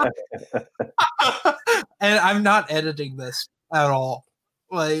 And I'm not editing this at all.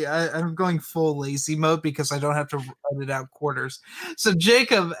 Like I'm going full lazy mode because I don't have to edit out quarters. So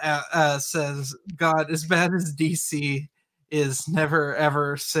Jacob says, "God, as bad as DC is, never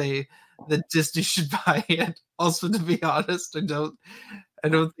ever say that Disney should buy it." Also, to be honest, I don't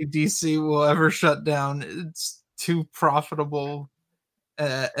think DC will ever shut down. It's too profitable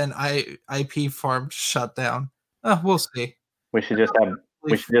an IP farm to shut down. We'll see. We should just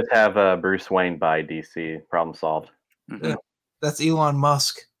have Bruce Wayne buy DC. Problem solved. Mm-hmm. That's Elon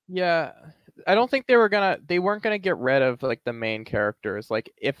Musk. Yeah. I don't think they weren't gonna get rid of like the main characters.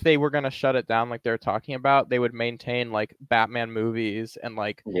 Like if they were gonna shut it down like they're talking about, they would maintain like Batman movies and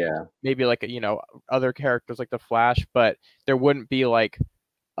like maybe like other characters like the Flash, but there wouldn't be like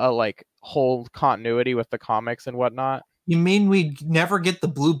a whole continuity with the comics and whatnot. You mean we never get the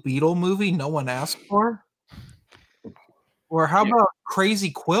Blue Beetle movie no one asked for? Or how about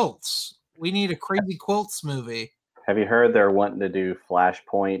Crazy Quilts? We need a Crazy Quilts movie. Have you heard they're wanting to do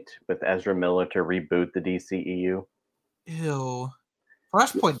Flashpoint with Ezra Miller to reboot the DCEU? Ew.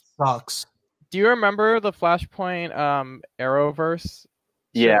 Flashpoint sucks. Do you remember the Flashpoint Arrowverse?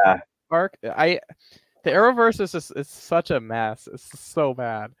 Yeah. Arc? The Arrowverse is such a mess. It's so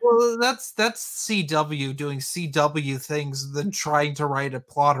bad. Well, that's CW doing CW things than trying to write a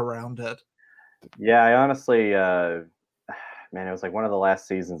plot around it. Yeah, I honestly, man, it was like one of the last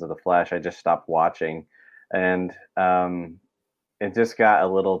seasons of The Flash I just stopped watching. And it just got a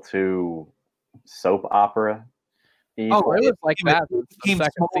little too soap opera. Oh, it was like that.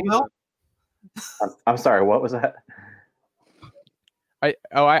 I'm sorry, what was that?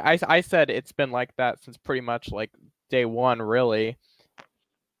 I said it's been like that since pretty much like day one, really.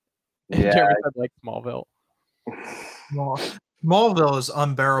 Yeah. Jeremy said like Smallville. Smallville is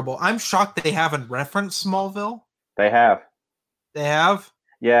unbearable. I'm shocked they haven't referenced Smallville. They have. They have?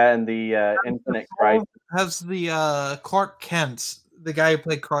 Yeah, and the Infinite Crisis has the Clark Kent, the guy who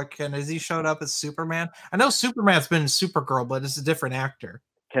played Clark Kent. Has he showed up as Superman? I know Superman's been in Supergirl, but it's a different actor.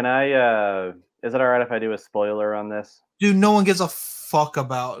 Can I? Is it all right if I do a spoiler on this? Dude, no one gives a fuck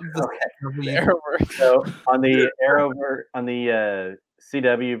about the Arrowverse. So on the Arrowverse, on the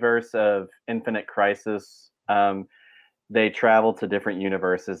CW verse of Infinite Crisis, they travel to different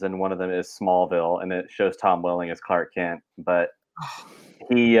universes, and one of them is Smallville, and it shows Tom Welling as Clark Kent, but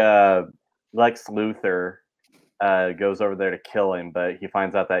he Lex Luthor goes over there to kill him, but he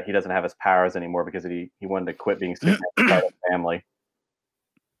finds out that he doesn't have his powers anymore because he wanted to quit being Superman and start a family.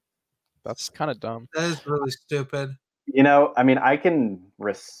 That's kind of dumb. That is really stupid. I mean, I can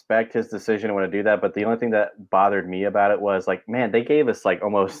respect his decision to want to do that, but the only thing that bothered me about it was like, man, they gave us like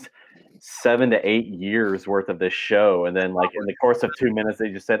almost 7 to 8 years worth of this show, and then like in the course of 2 minutes, they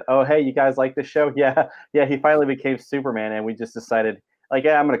just said, "Oh, hey, you guys like this show? Yeah, yeah." He finally became Superman, and we just decided, like,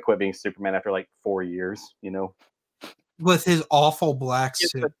 yeah, I'm gonna quit being Superman after like 4 years, you know, with his awful black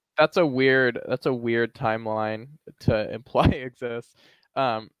suit. That's a weird timeline to imply exists.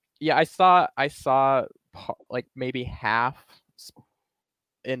 Yeah, I saw like maybe half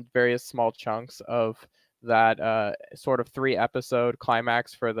in various small chunks of that sort of 3-episode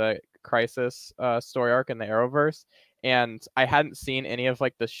climax for the Crisis story arc in the Arrowverse, and I hadn't seen any of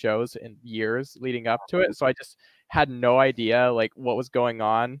like the shows in years leading up to it, so I just had no idea like what was going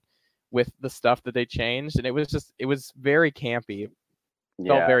on with the stuff that they changed, and it was very campy.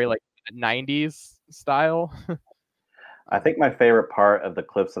 Felt very like 90s style. I think my favorite part of the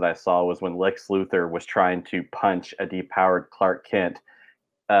clips that I saw was when Lex Luthor was trying to punch a depowered Clark Kent.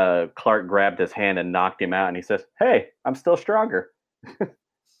 Clark grabbed his hand and knocked him out, and he says, "Hey, I'm still stronger."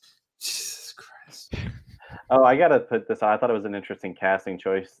 Jesus Christ. Oh, I gotta put this on. I thought it was an interesting casting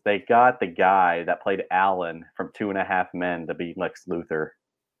choice. They got the guy that played Alan from 2.5 Men to be Lex Luthor.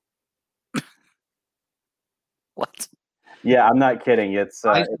 What? Yeah, I'm not kidding. It's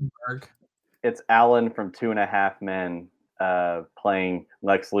Eisenberg. it's Alan from 2.5 Men playing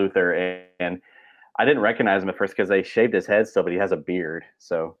Lex Luthor, and I didn't recognize him at first because they shaved his head still, but he has a beard.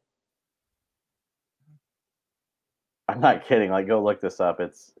 So I'm not kidding. Like, go look this up.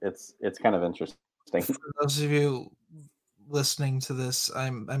 It's kind of interesting. For those of you listening to this,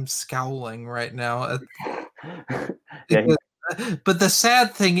 I'm scowling right now. Yeah, But the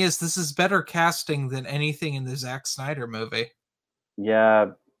sad thing is, this is better casting than anything in the Zack Snyder movie.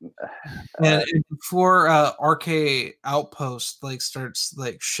 yeah. And before RK Outpost like starts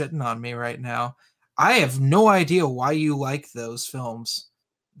like shitting on me right now, I have no idea why you like those films.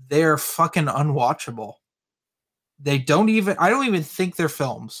 They're fucking unwatchable. I don't even think they're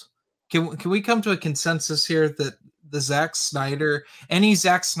films. Can we come to a consensus here that any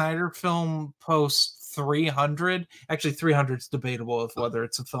Zack Snyder film post 300, actually 300 is debatable of whether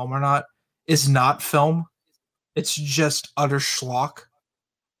it's a film or not, is not film. It's just utter schlock.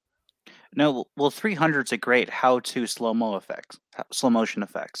 No, well, 300's a great how-to slow motion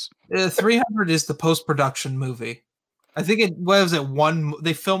effects. 300 is the post-production movie. I think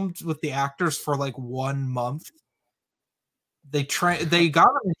they filmed with the actors for like 1 month. They got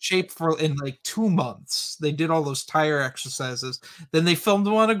them in shape in like 2 months. They did all those tire exercises. Then they filmed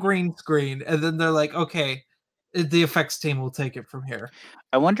them on a green screen, and then they're like, okay, the effects team will take it from here.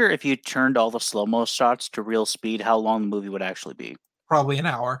 I wonder if you turned all the slow-mo shots to real speed, how long the movie would actually be. Probably an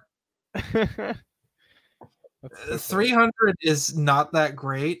hour. 300 is not that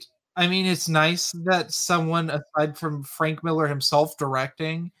great. I mean, it's nice that someone aside from Frank Miller himself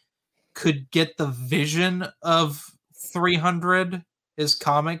directing could get the vision of 300, his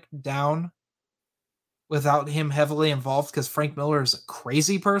comic, down without him heavily involved, because Frank Miller is a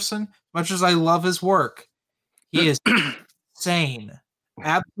crazy person. Much as I love his work, he is insane,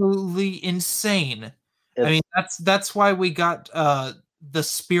 absolutely insane. I mean, that's why we got The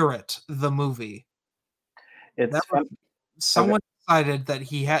Spirit, the movie. Someone decided that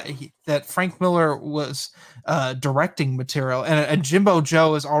that Frank Miller was directing material, and Jimbo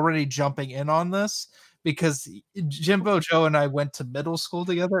Joe is already jumping in on this because Jimbo Joe and I went to middle school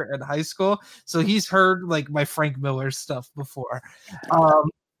together and high school, so he's heard like my Frank Miller stuff before.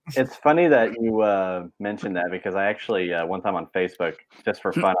 It's funny that you mentioned that, because I actually one time on Facebook, just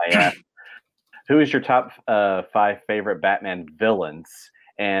for fun, I asked, "Who is your top 5 favorite Batman villains?"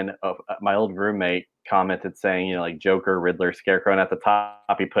 And my old roommate commented saying, you know, like Joker, Riddler, Scarecrow, and at the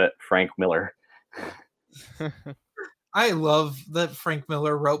top he put Frank Miller. I love that Frank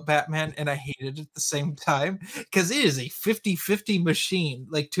Miller wrote Batman, and I hate it at the same time, because it is a 50-50 machine.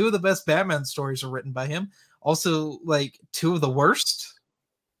 Like, 2 of the best Batman stories are written by him. Also, like, 2 of the worst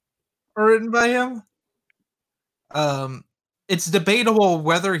are written by him. It's debatable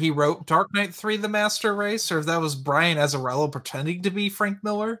whether he wrote Dark Knight 3: The Master Race, or if that was Brian Azzarello pretending to be Frank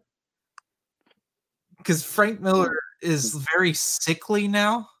Miller. Because Frank Miller is very sickly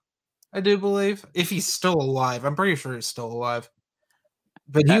now, I do believe. If he's still alive. I'm pretty sure he's still alive.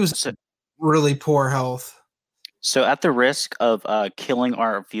 But he was really poor health. So at the risk of killing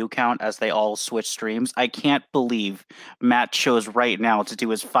our view count as they all switch streams, I can't believe Matt chose right now to do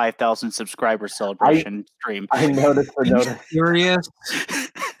his 5,000 subscriber celebration stream. I noticed the notice. Serious?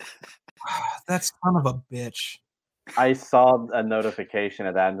 That son of a bitch. I saw a notification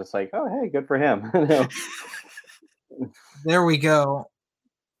of that. I'm just like, oh, hey, good for him. There we go.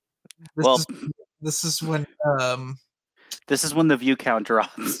 This is when this is when the view count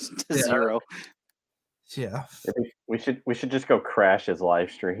drops to 0. Yeah. We should just go crash his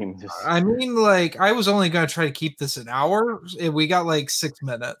live stream. I mean, like, I was only gonna try to keep this an hour, and we got like 6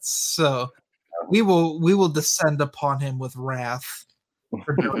 minutes, so we will descend upon him with wrath.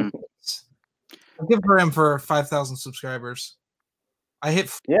 I'll give him for 5,000 subscribers. I hit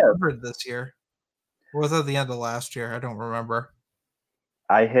 400 this year. Or was that the end of last year? I don't remember.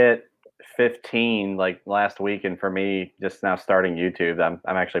 I hit 15 like last week, and for me, just now starting YouTube,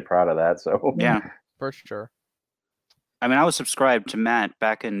 I'm actually proud of that. So yeah, for sure. I mean, I was subscribed to Matt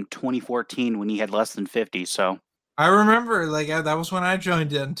back in 2014 when he had less than 50. So I remember, like, that was when I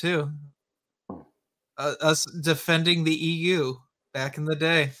joined in too. Us defending the EU back in the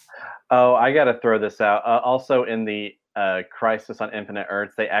day. Oh, I got to throw this out. Also, in the Crisis on Infinite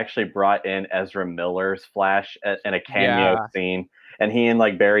Earths, they actually brought in Ezra Miller's Flash in a cameo scene, and he and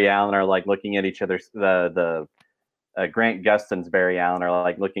like Barry Allen are like looking at each other's the Grant Gustin's Barry Allen are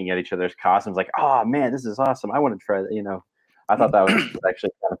like looking at each other's costumes, like, oh man, this is awesome. I want to try that. You know, I thought that was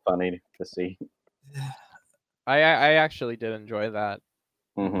actually kind of funny to see. I actually did enjoy that.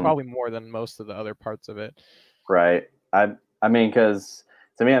 Probably more than most of the other parts of it. Right. I mean, because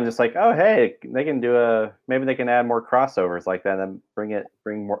to me, I'm just like, oh hey, they can do maybe they can add more crossovers like that and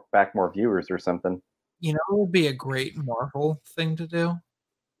bring back more viewers or something. You know, it would be a great Marvel thing to do.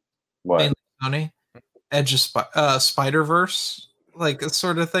 What? Mainly Sony. Edge of Spider-Verse, like a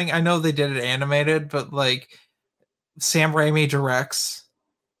sort of thing. I know they did it animated, but like Sam Raimi directs.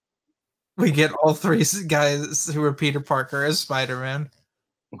 We get all three guys who are Peter Parker as Spider-Man.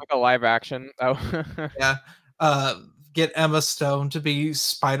 Like a live action. Oh. Yeah. Get Emma Stone to be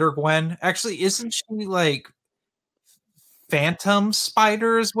Spider-Gwen. Actually, isn't she like Phantom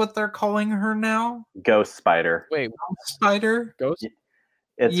Spider is what they're calling her now? Ghost Spider. Wait, Ghost Spider? Ghost?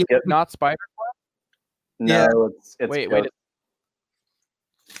 It's not Spider-Gwen? No, it's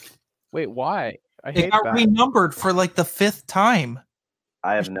wait, why? I hate that. They got renumbered for like the 5th time.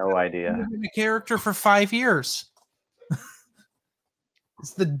 I have no idea. Been a character for 5 years.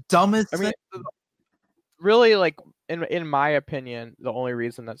 It's the dumbest thing. Really, like in my opinion, the only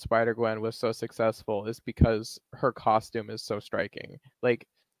reason that Spider-Gwen was so successful is because her costume is so striking. Like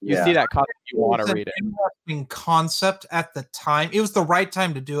you see that costume, you want to read it. Interesting concept at the time. It was the right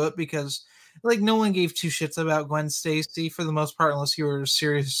time to do it because like no one gave two shits about Gwen Stacy for the most part, unless you were a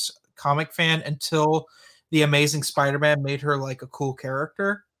serious comic fan, until the Amazing Spider-Man made her like a cool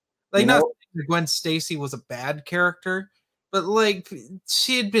character. Like not that Gwen Stacy was a bad character, but like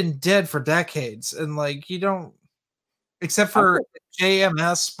she had been dead for decades, and like you don't, except for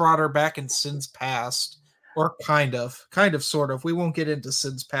JMS brought her back in Sin's Past, or kind of, sort of. We won't get into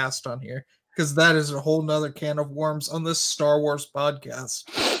Sin's Past on here because that is a whole nother can of worms on this Star Wars podcast.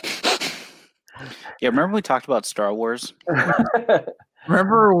 Yeah, remember we talked about Star Wars?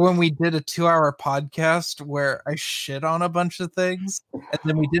 Remember when we did a 2-hour podcast where I shit on a bunch of things and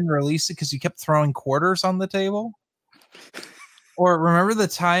then we didn't release it because you kept throwing quarters on the table? Or remember the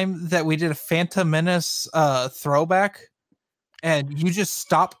time that we did a Phantom Menace throwback and you just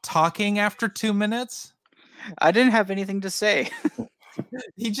stopped talking after 2 minutes? I didn't have anything to say.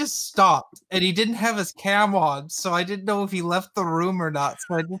 He just stopped and he didn't have his cam on, so I didn't know if he left the room or not.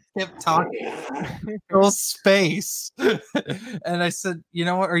 So I just kept talking. Fill space. And I said, you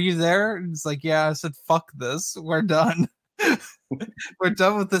know what? Are you there? And it's like, yeah. I said, fuck this. We're done. We're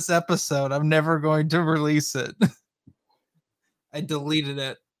done with this episode. I'm never going to release it. I deleted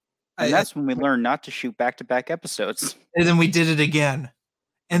it. And that's when we learned not to shoot back-to-back episodes. And then we did it again.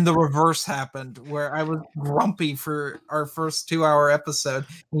 And the reverse happened, where I was grumpy for our first 2-hour episode,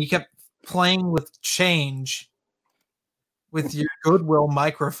 and you kept playing with change with your Goodwill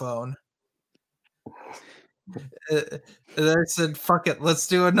microphone. And I said, fuck it, let's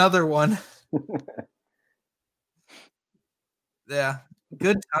do another one. Yeah,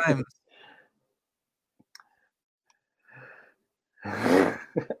 good times. I'm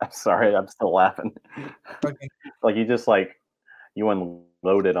sorry, I'm still laughing. Okay. Like you just you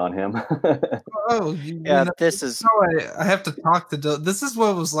unloaded on him. Oh, yeah. This is. I have to talk to. This is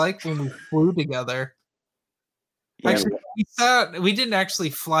what it was like when we flew together. Yeah, actually, we didn't actually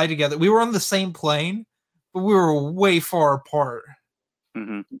fly together. We were on the same plane, but we were way far apart.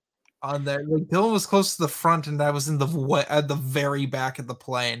 Mm-hmm. On there, like Dylan was close to the front, and I was at the very back of the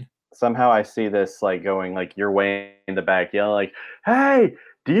plane. Somehow I see this going you're way in the back, yelling like, "Hey,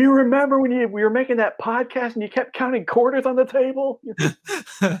 do you remember when we were making that podcast and you kept counting quarters on the table?"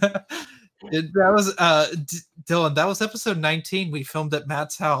 That was Dylan. That was episode 19. We filmed at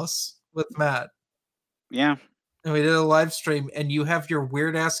Matt's house with Matt. Yeah, and we did a live stream. And you have your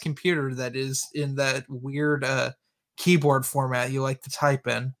weird ass computer that is in that weird keyboard format you like to type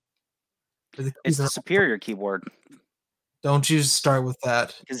in. It's the superior keyboard. Don't you start with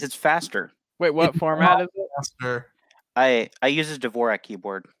that. Because it's faster. Wait, what format is it? Faster. I use a Dvorak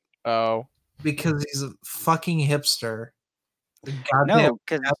keyboard. Oh. Because he's a fucking hipster. No,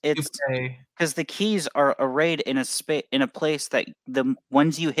 because the keys are arrayed in a place that the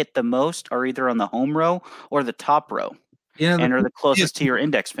ones you hit the most are either on the home row or the top row, and are the closest to your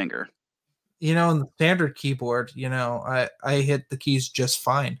index finger. In the standard keyboard, I hit the keys just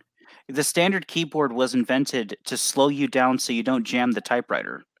fine. The standard keyboard was invented to slow you down so you don't jam the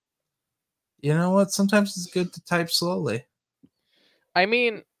typewriter. You know what? Sometimes it's good to type slowly. I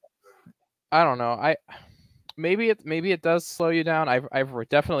mean, I don't know. Maybe it does slow you down. I've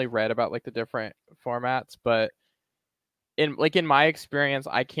definitely read about like the different formats, but in my experience,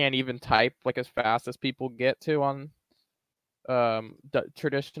 I can't even type like as fast as people get to on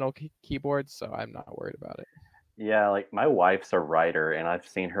traditional keyboards, so I'm not worried about it. Yeah, like my wife's a writer, and I've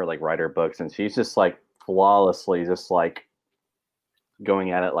seen her like write her books, and she's just like flawlessly just like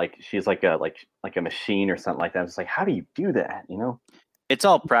going at it like she's like a machine or something like that. I'm just like, how do you do that? It's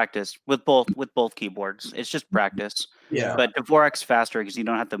all practice with both keyboards. It's just practice. Yeah. But Dvorak's faster because you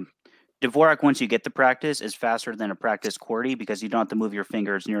don't have to. Dvorak, once you get the practice, is faster than a practice QWERTY because you don't have to move your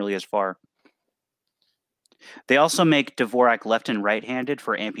fingers nearly as far. They also make Dvorak left and right-handed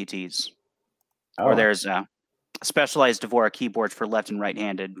for amputees. Oh. Or there's specialized Dvorak keyboards for left and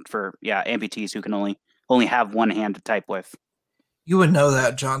right-handed for amputees who can only have one hand to type with. You would know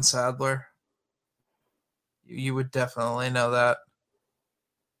that, John Sadler. You would definitely know that.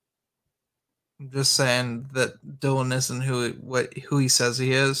 I'm just saying that Dylan isn't who he says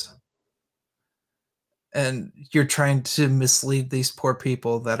he is. And you're trying to mislead these poor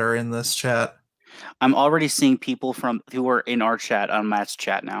people that are in this chat. I'm already seeing people who are in our chat on Matt's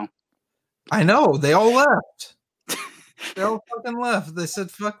chat now. I know. They all left. They all fucking left. They said,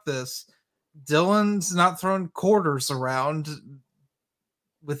 fuck this. Dylan's not throwing quarters around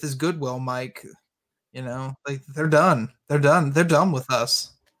with his Goodwill mic. Like they're done. They're done. They're done with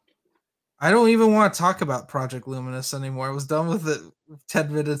us. I don't even want to talk about Project Luminous anymore. I was done with it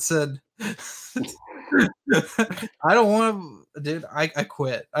 10 minutes in. I don't want to, dude. I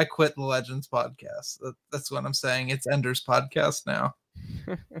quit. I quit the Legends podcast. That's what I'm saying. It's Ender's podcast now.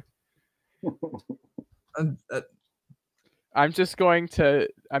 It's just going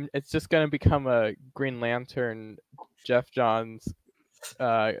to become a Green Lantern Jeff Johns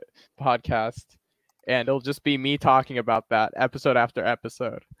podcast, and it'll just be me talking about that episode after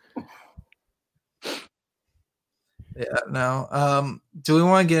episode. Yeah, no. Do we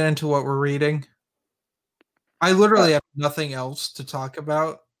want to get into what we're reading? I literally have nothing else to talk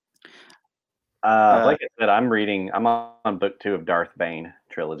about. Like I said, I'm on book 2 of Darth Bane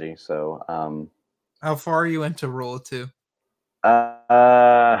trilogy. So, how far are you into Rule of 2? Well,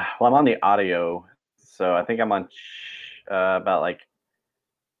 I'm on the audio, so I think I'm on about like,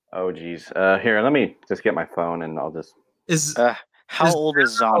 oh geez. Here, let me just get my phone and I'll just. How old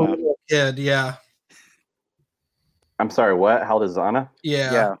is Zana? Kid, yeah. I'm sorry, what? How old is Zana?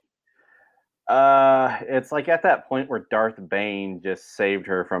 Yeah. It's like at that point where Darth Bane just saved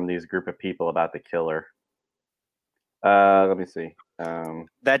her from these group of people about to kill her. Let me see.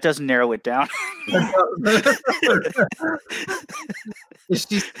 That doesn't narrow it down. Is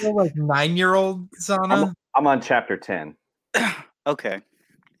she still like 9-year-old Zana? I'm on chapter 10. Okay.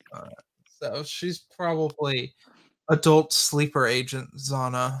 So she's probably adult sleeper agent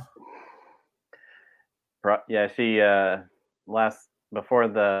Zana. Yeah, she before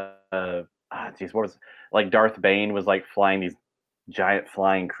the what was like Darth Bane was like flying these giant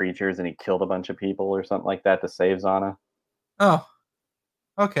flying creatures and he killed a bunch of people or something like that to save Zana. Oh,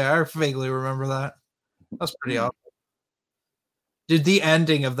 okay. I vaguely remember that. That's pretty awesome. Dude, the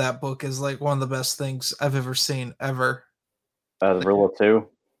ending of that book is like one of the best things I've ever seen ever. The Rule of 2.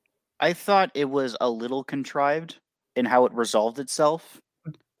 I thought it was a little contrived in how it resolved itself,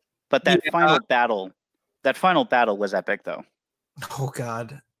 but that final battle was epic, though. Oh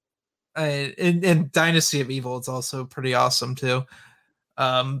God! In Dynasty of Evil, it's also pretty awesome too.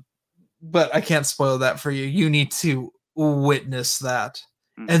 But I can't spoil that for you. You need to witness that,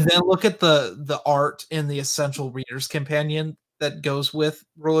 and then look at the art in the Essential Reader's Companion that goes with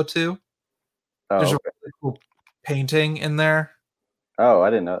Rule of 2. There's a really cool painting in there. Oh, I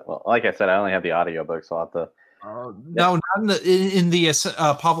didn't know. Well, like I said, I only have the audiobook, so I'll have to. No, not in the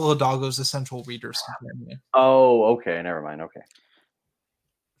Pablo Hidalgo's Essential Reader's Companion. Oh, okay. Never mind. Okay.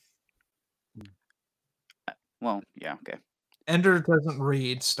 Well, yeah, okay. Ender doesn't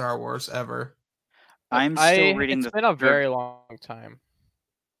read Star Wars ever. I'm still reading. It's been a very long time.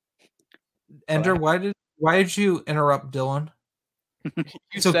 Ender, why did you interrupt Dylan?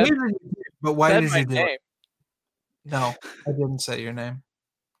 You said But why did you do name. it? No, I didn't say your name.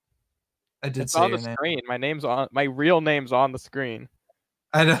 I did it's say on your the name. screen. My real name's on the screen.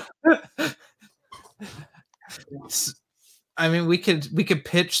 I know. I mean, we could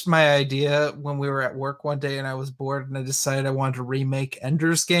pitch my idea when we were at work one day, and I was bored, and I decided I wanted to remake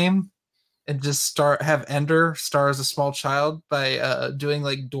Ender's Game, and just have Ender star as a small child by doing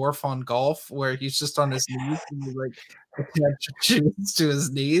like Dwarf on Golf, where he's just on his knees and he like attach shoes to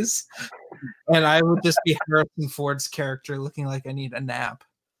his knees, and I would just be Harrison Ford's character, looking like I need a nap.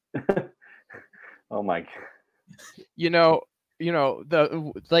 Oh my!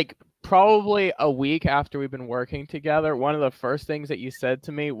 Probably a week after we've been working together, one of the first things that you said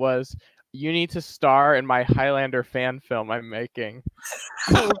to me was, "You need to star in my Highlander fan film I'm making."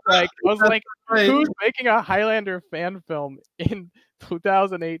 I was like, who's making a Highlander fan film in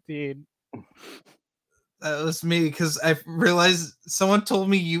 2018? That was me, because I realized someone told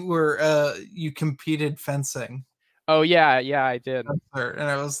me you competed fencing. Oh yeah, I did. And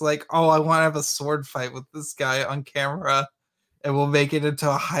I was like, oh, I want to have a sword fight with this guy on camera, and we'll make it into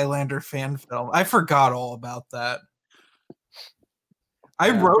a Highlander fan film. I forgot all about that.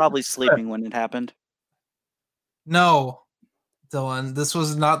 I wrote probably sleeping when it happened. No, Dylan, this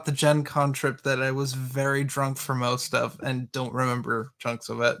was not the Gen Con trip that I was very drunk for most of and don't remember chunks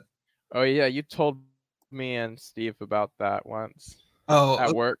of it. Oh yeah, you told me and Steve about that once. Oh,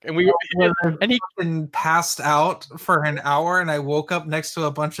 at work, and he passed out for an hour, and I woke up next to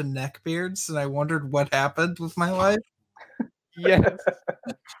a bunch of neckbeards, and I wondered what happened with my life. Yes.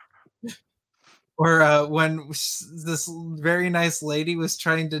 Or when this very nice lady was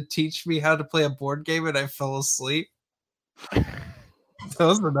trying to teach me how to play a board game, and I fell asleep. That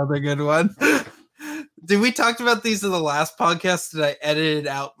was another good one. Did we talk about these in the last podcast? Did I edit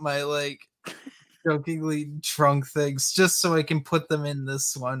out my jokingly drunk things just so I can put them in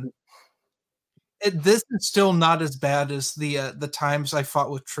this one? This is still not as bad as the times I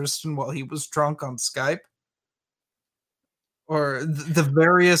fought with Tristan while he was drunk on Skype, or the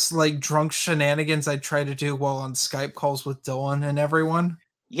various drunk shenanigans I try to do while on Skype calls with Dylan and everyone.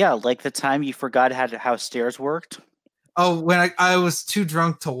 Yeah, like the time you forgot how stairs worked. Oh, when I was too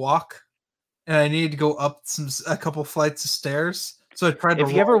drunk to walk, and I needed to go up a couple flights of stairs. So I tried to.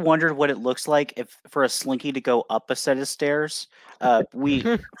 If you ever wondered what it looks like for a slinky to go up a set of stairs,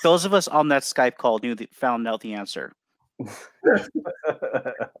 those of us on that Skype call found out the answer.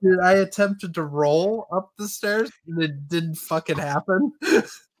 Dude, I attempted to roll up the stairs, and it didn't fucking happen.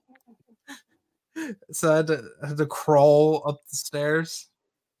 So I had to crawl up the stairs.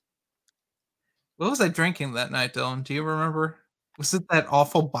 What was I drinking that night, Dylan? Do you remember? Was it that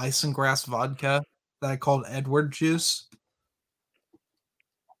awful bison grass vodka that I called Edward juice?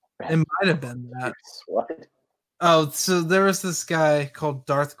 It might have been that. What? Oh, so there was this guy called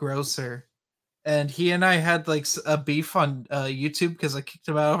Darth Grosser, and he and I had a beef on YouTube because I kicked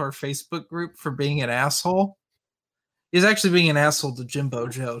him out of our Facebook group for being an asshole. He's actually being an asshole to Jimbo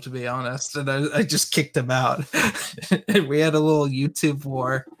Joe, to be honest, and I just kicked him out. And we had a little YouTube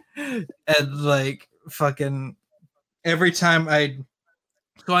war, and fucking every time I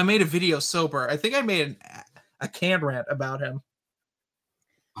made a video sober. I think I made a can rant about him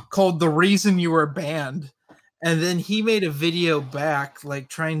called "The Reason You Were Banned," and then he made a video back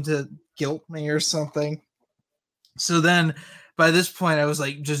trying to guilt me or something. So then by this point I was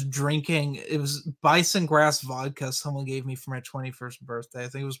just drinking. It was bison grass vodka someone gave me for my 21st birthday. I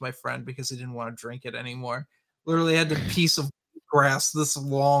think it was my friend, because he didn't want to drink it anymore. Literally had a piece of grass this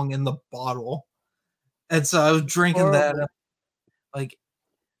long in the bottle, and so I was drinking that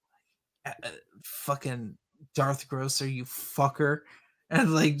fucking Darth Grosser, you fucker,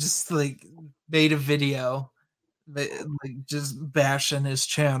 and just made a video just bashing his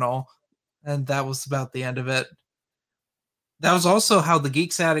channel, and that was about the end of it. That was also how the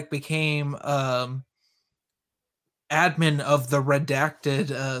Geeks Attic became admin of the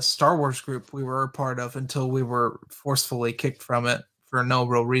redacted Star Wars group we were a part of, until we were forcefully kicked from it for no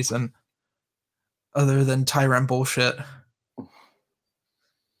real reason other than Tyrant bullshit.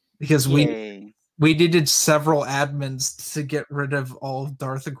 Because we needed several admins to get rid of all of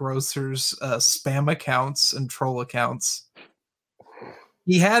Darth Grosser's spam accounts and troll accounts.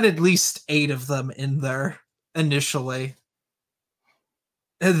 He had at least 8 of them in there initially.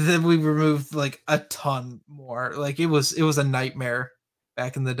 And then we removed a ton more. It was a nightmare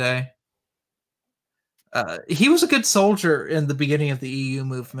back in the day. He was a good soldier in the beginning of the EU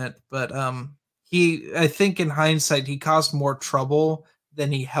movement, but I think in hindsight he caused more trouble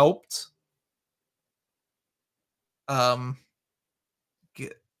than he helped.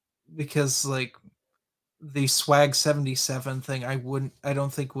 Because the Swag 77 thing, I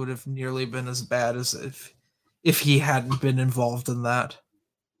don't think would have nearly been as bad as if he hadn't been involved in that.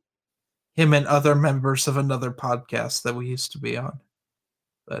 Him and other members of another podcast that we used to be on.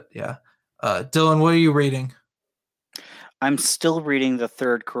 But yeah. Dylan, what are you reading? I'm still reading the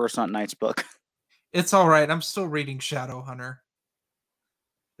third Coruscant Nights book. It's all right. I'm still reading Shadowhunter.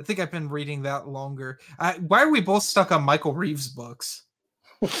 I think I've been reading that longer. Why are we both stuck on Michael Reeves books?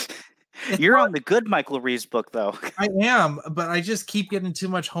 You're on the good Michael Reeves book, though. I am, but I just keep getting too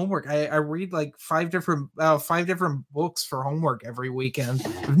much homework. I read like five different books for homework every weekend.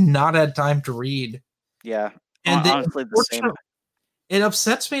 I've not had time to read. Yeah, and honestly, the same. It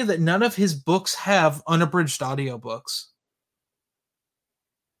upsets me that none of his books have unabridged audiobooks.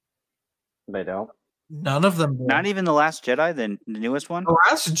 They don't? None of them do. Not even The Last Jedi, the newest one? The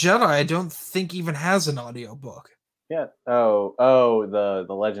Last Jedi, I don't think even has an audiobook. Yeah. Oh,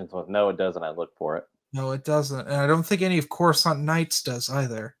 the Legends one. No, it doesn't. I looked for it. No, it doesn't. And I don't think any of Coruscant Nights does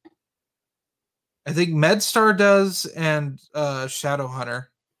either. I think MedStar does and Shadowhunter.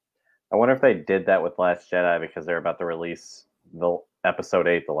 I wonder if they did that with Last Jedi because they're about to release the episode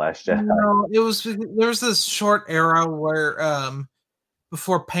 8, The Last Jedi. No, there was this short era where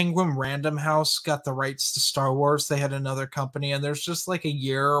before Penguin Random House got the rights to Star Wars, they had another company, and there's just like a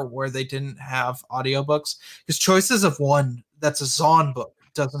year where they didn't have audiobooks. Because Choices of One, that's a Zahn book,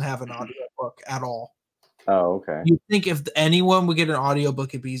 doesn't have an audiobook at all. Oh, okay. You'd think if anyone would get an audiobook,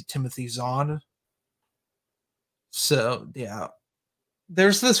 it'd be Timothy Zahn. So, yeah.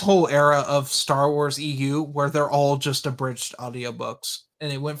 There's this whole era of Star Wars EU where they're all just abridged audiobooks.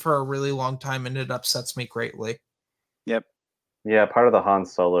 And it went for a really long time, and it upsets me greatly. Yep. Yeah, part of the Han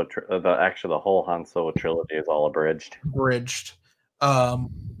Solo, the whole Han Solo trilogy is all abridged. Abridged.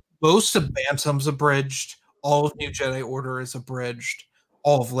 Most of Bantam's abridged. All of New Jedi Order is abridged.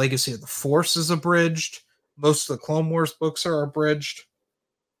 All of Legacy of the Force is abridged. Most of the Clone Wars books are abridged.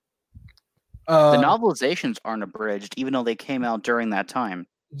 The novelizations aren't abridged, even though they came out during that time.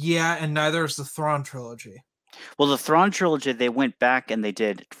 Yeah, and neither is the Thrawn trilogy. Well, the Thrawn trilogy, they went back and they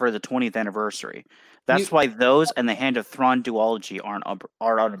did for the 20th anniversary. That's why those and the Hand of Thrawn duology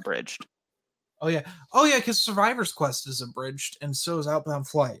are unabridged. Oh yeah, because Survivor's Quest is abridged, and so is Outbound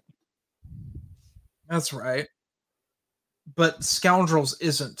Flight. That's right. But Scoundrels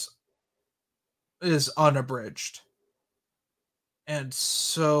is unabridged. And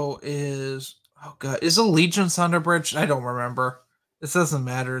so is Allegiance unabridged? I don't remember. This doesn't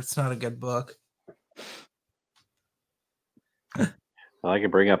matter. It's not a good book. I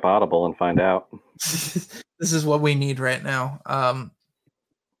could bring up Audible and find out. This is what we need right now.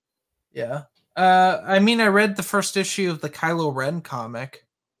 Yeah. I mean, I read the first issue of the Kylo Ren comic.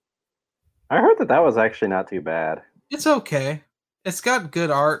 I heard that was actually not too bad. It's okay. It's got good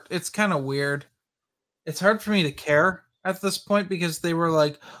art. It's kind of weird. It's hard for me to care at this point because they were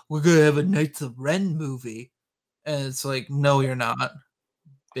like, we're going to have a Knights of Ren movie. And it's like, no, you're not,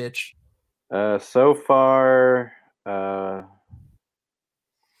 bitch. So far...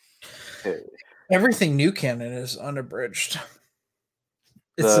 Everything new canon is unabridged.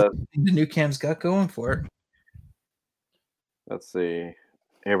 It's the new canon's got going for it. Let's see.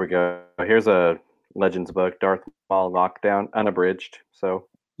 Here we go. Here's a Legends book, Darth Maul Knockdown, unabridged. So,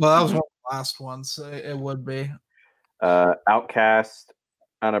 well, that was one of the last ones. It would be. Outcast,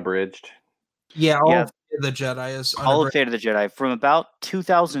 unabridged. Yeah, all of the Jedi is unabridged. All of Fate of the Jedi from about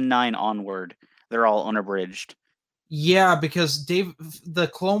 2009 onward, they're all unabridged. Yeah, because the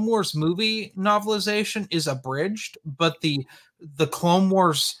Clone Wars movie novelization is abridged, but the Clone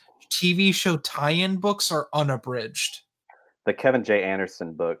Wars TV show tie-in books are unabridged. The Kevin J.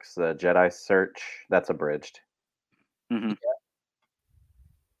 Anderson books, the Jedi Search, that's abridged. Mm-hmm.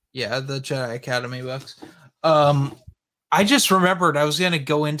 Yeah, the Jedi Academy books. I just remembered I was going to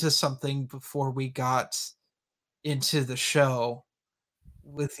go into something before we got into the show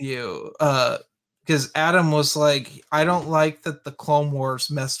with you. Because Adam was like, I don't like that the Clone Wars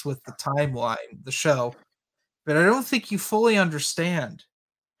messed with the timeline, the show. But I don't think you fully understand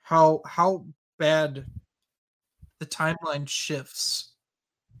how bad the timeline shifts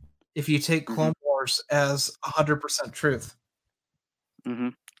if you take Clone Wars as 100% truth. Mm-hmm.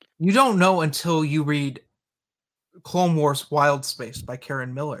 You don't know until you read Clone Wars Wild Space by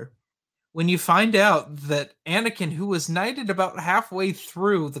Karen Miller. When you find out that Anakin, who was knighted about halfway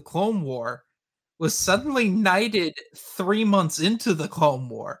through the Clone War, was suddenly knighted 3 months into the Clone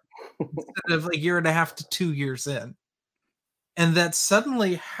War instead of a year and a half to 2 years in. And that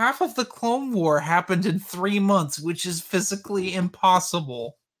suddenly half of the Clone War happened in 3 months, which is physically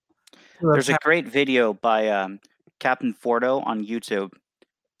impossible. There's a great video by Captain Fordo on YouTube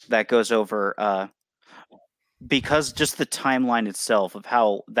that goes over because just the timeline itself of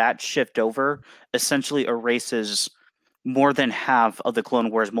how that shift over essentially erases more than half of the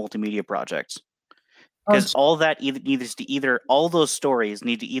Clone Wars multimedia projects. Because all that all those stories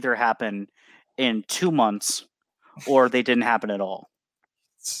need to either happen in 2 months or they didn't happen at all.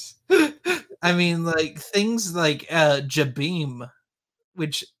 I mean, like things like Jabim,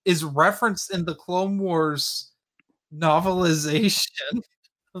 which is referenced in the Clone Wars novelization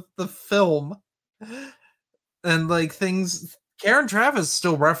of the film, and like things. Karen Travis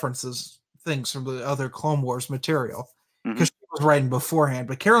still references things from the other Clone Wars material because she was writing beforehand,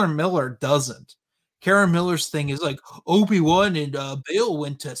 but Karen Miller doesn't. Karen Miller's thing is like Obi-Wan and Bail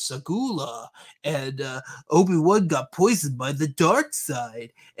went to Sagula, and Obi-Wan got poisoned by the dark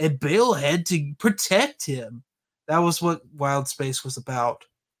side, and Bail had to protect him. That was what Wild Space was about.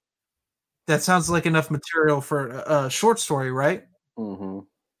 That sounds like enough material for a short story, right? Mm-hmm.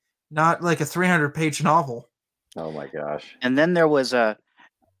 Not like a 300-page novel. Oh my gosh! And then there was a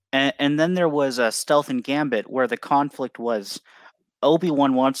Stealth and Gambit, where the conflict was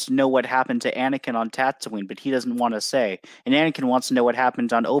Obi-Wan wants to know what happened to Anakin on Tatooine, but he doesn't want to say. And Anakin wants to know what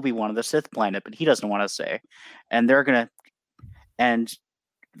happened on Obi-Wan on the Sith planet, but he doesn't want to say. And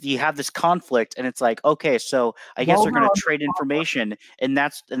you have this conflict, and it's like, okay, so I guess they're going to trade information, and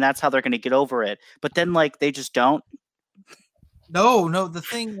that's how they're going to get over it. But then, like, they just don't. No. The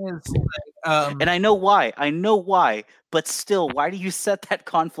thing is, like, and I know why, but still, why do you set that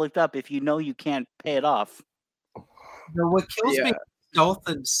conflict up if you know you can't pay it off? What kills me, Stealth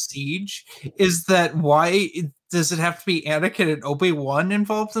and Siege, is that why does it have to be Anakin and Obi-Wan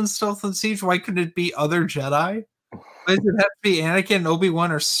involved in Stealth and Siege? Why couldn't it be other Jedi? Why does it have to be Anakin and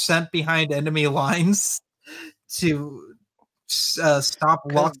Obi-Wan are sent behind enemy lines to stop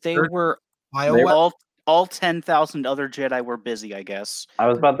Locke? They were all 10,000 other Jedi were busy, I guess. I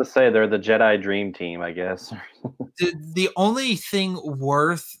was about to say they're the Jedi Dream Team, I guess. The only thing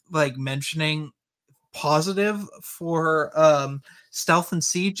worth like mentioning positive for Stealth and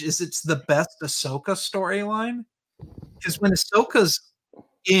Siege is it's the best Ahsoka storyline, because when Ahsoka's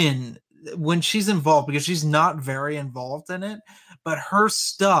when she's involved, because she's not very involved in it, but her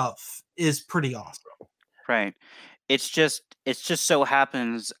stuff is pretty awesome. Right. It's just so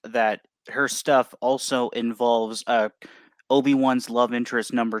happens that her stuff also involves Obi-Wan's love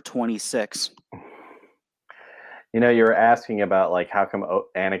interest number 26. You know, you were asking about like how come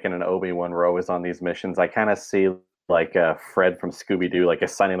Anakin and Obi-Wan were always on these missions. I kind of see like Fred from Scooby-Doo, like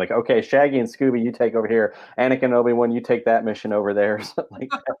assigning like, okay, Shaggy and Scooby, you take over here. Anakin and Obi-Wan, you take that mission over there. Or something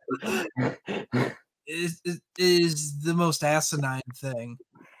like that. It is the most asinine thing.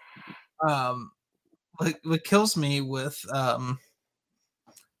 Like what kills me with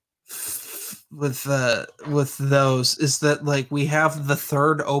those is that like we have the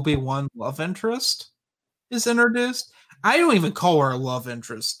third Obi-Wan love interest is introduced. I don't even call her a love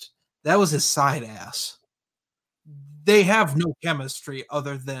interest. That was his side ass. They have no chemistry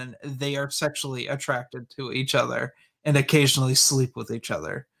other than they are sexually attracted to each other and occasionally sleep with each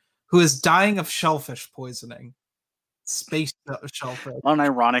other. Who is dying of shellfish poisoning. Space shellfish.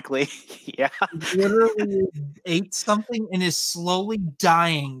 Unironically, yeah. He literally ate something and is slowly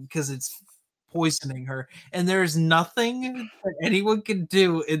dying because it's poisoning her. And there's nothing that anyone can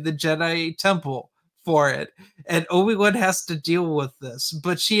do in the Jedi Temple for it, and Obi-Wan has to deal with this,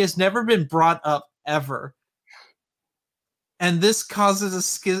 but she has never been brought up ever, and this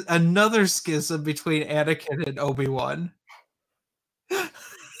causes another schism between Anakin and Obi-Wan.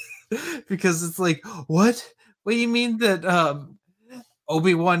 Because it's like, what do you mean that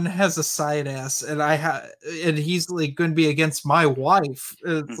Obi-Wan has a side ass and and he's like going to be against my wife?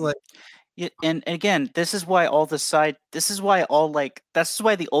 It's like, yeah, and again, this is why the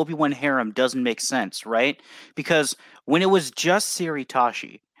Obi-Wan harem doesn't make sense, right? Because when it was just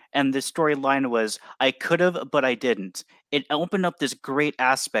Siritashi and the storyline was I could have, but I didn't, it opened up this great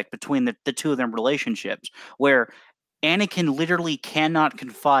aspect between the two of them relationships where Anakin literally cannot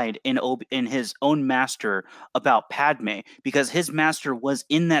confide in his own master about Padme because his master was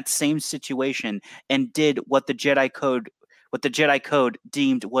in that same situation and did what the Jedi Code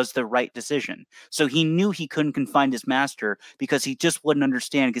deemed was the right decision. So he knew he couldn't confine his master because he just wouldn't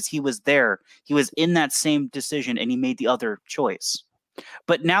understand because he was there. He was in that same decision and he made the other choice.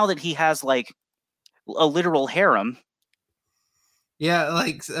 But now that he has like a literal harem. Yeah,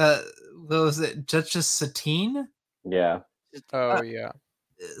 like what was it? Duchess Satine? Yeah. Oh, yeah.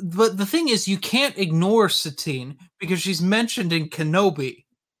 But the thing is, you can't ignore Satine because she's mentioned in Kenobi.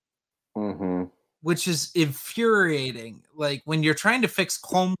 Mm-hmm. Which is infuriating. Like when you're trying to fix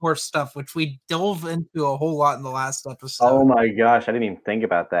Clone Wars stuff, which we delve into a whole lot in the last episode. Oh my gosh, I didn't even think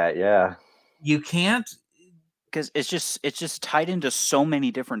about that. Yeah. You can't because it's just tied into so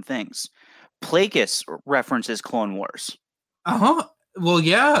many different things. Plagueis references Clone Wars. Well,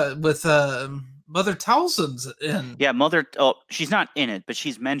 yeah, with Mother Talzin's in. Yeah, Mother. Oh, she's not in it, but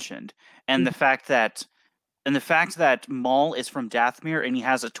she's mentioned, and the fact that Maul is from Dathomir and he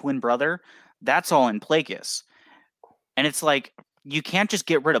has a twin brother, that's all in Plagueis. And it's like, you can't just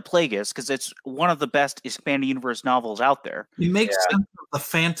get rid of Plagueis because it's one of the best expanded universe novels out there. It makes sense of the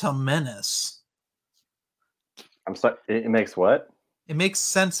Phantom Menace. I'm sorry. It makes what? It makes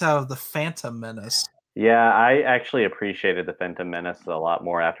sense out of the Phantom Menace. Yeah, I actually appreciated the Phantom Menace a lot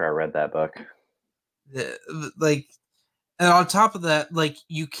more after I read that book. Like, and on top of that, like,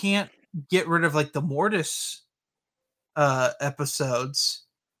 you can't get rid of like the Mortis episodes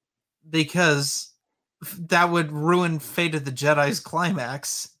because that would ruin Fate of the Jedi's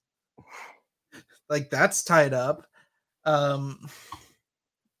climax. Like, that's tied up. God,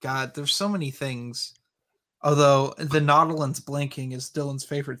 there's so many things. Although the Nautilin's blinking is Dylan's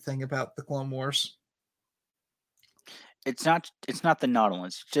favorite thing about the Clone Wars. It's not the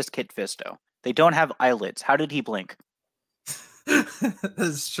Nautilus, it's just Kit Fisto. They don't have eyelids. How did he blink?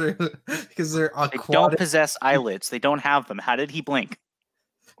 That's true. Because they're aquatic. They don't possess eyelids. They don't have them. How did he blink?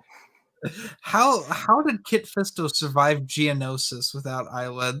 How did Kit Fisto survive Geonosis without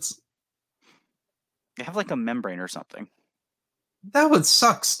eyelids? They have like a membrane or something. That would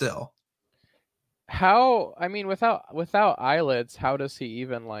suck still. How, I mean, without eyelids, how does he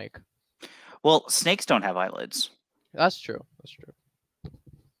even like? Well, snakes don't have eyelids. That's true. That's true.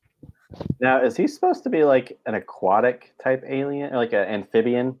 Now, is he supposed to be like an aquatic type alien, or like an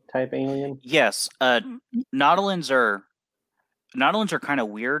amphibian type alien? Yes. Nautilins are kind of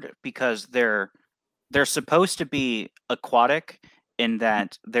weird because they're supposed to be aquatic in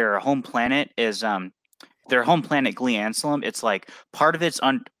that their home planet is their home planet Gliansalem. It's like part of it's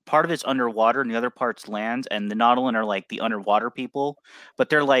underwater and the other part's land, and the Nautilin are like the underwater people, but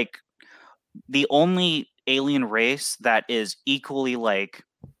they're like the only alien race that is equally like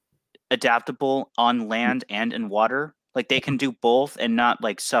adaptable on land and in water. Like they can do both and not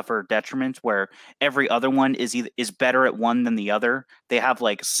like suffer detriments, where every other one is better at one than the other. They have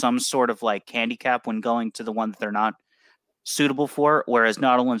like some sort of like handicap when going to the one that they're not suitable for, whereas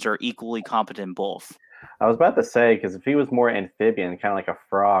Nautilins are equally competent in both. I was about to say, because if he was more amphibian, kind of like a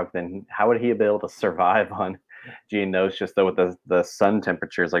frog, then how would he be able to survive on Geonosis, though, with the sun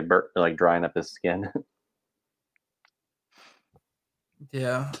temperatures like drying up his skin?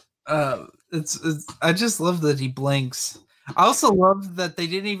 Yeah. It's I just love that he blinks. I also love that they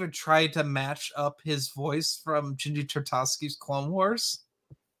didn't even try to match up his voice from Genndy Tartakovsky's Clone Wars.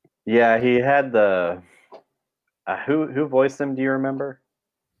 Yeah, he had the who voiced him? Do you remember?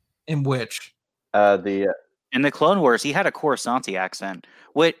 In which? In the Clone Wars, he had a Coruscanti accent,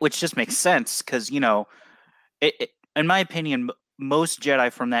 which just makes sense because, you know, in my opinion, most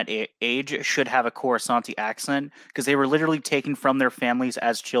Jedi from that age should have a Coruscanti accent because they were literally taken from their families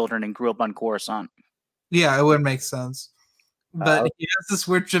as children and grew up on Coruscant. Yeah, it would make sense. But he has this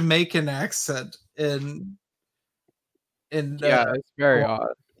weird Jamaican accent in it's very odd.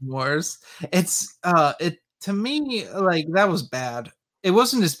 Wars. It's it to me, like, that was bad. It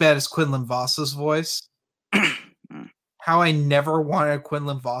wasn't as bad as Quinlan Voss's voice. How I never wanted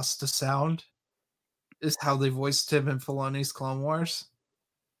Quinlan Voss to sound is how they voiced him in Filoni's Clone Wars.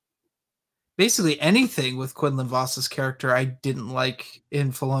 Basically anything with Quinlan Voss's character I didn't like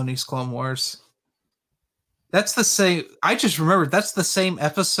in Filoni's Clone Wars. That's the same. I just remembered that's the same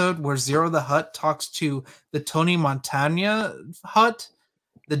episode where Zero the Hutt talks to the Tony Montana Hutt,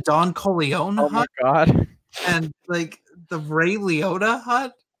 the Don Corleone Hutt. Oh my god. And like the Ray Liotta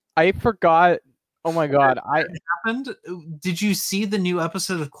Hutt. I forgot. Oh my god. Happened. Did you see the new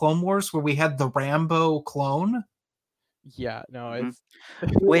episode of Clone Wars where we had the Rambo clone? Yeah, no, it's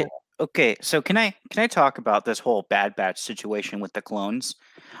Wait, okay, so can I talk about this whole Bad Batch situation with the clones?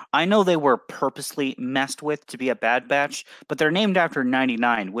 I know they were purposely messed with to be a Bad Batch, but they're named after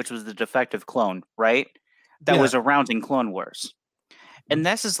 99, which was the defective clone, right? That was around in Clone Wars. And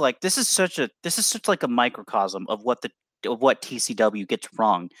this is such like a microcosm of what TCW gets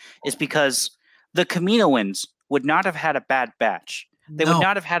wrong, is because the Kaminoans would not have had a Bad Batch. They would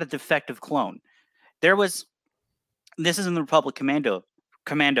not have had a defective clone. This is in the Republic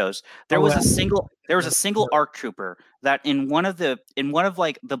Commandos. There was a single ARC trooper that in one of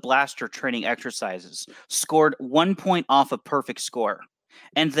like the blaster training exercises scored 1 point off a perfect score.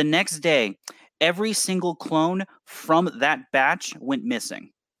 And the next day, every single clone from that batch went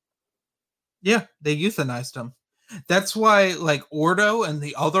missing. Yeah, they euthanized him. That's why, like, Ordo and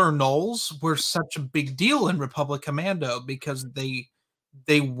the other Knolls were such a big deal in Republic Commando, because they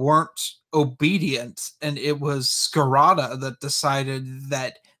they weren't obedient, and it was Scarada that decided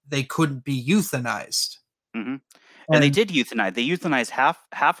that they couldn't be euthanized. Mm-hmm. And they did euthanize. They euthanized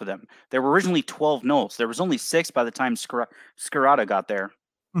half of them. There were originally 12 gnolls. There was only 6 by the time Scarada got there,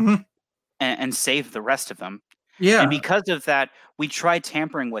 and saved the rest of them. Yeah. And because of that, we tried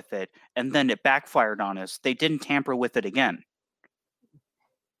tampering with it, and then it backfired on us. They didn't tamper with it again.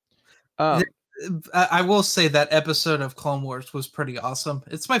 I will say that episode of Clone Wars was pretty awesome.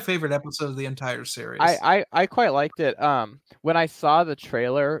 It's my favorite episode of the entire series. I quite liked it. When I saw the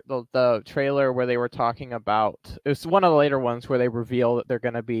trailer, the trailer where they were talking about, it was one of the later ones where they reveal that they're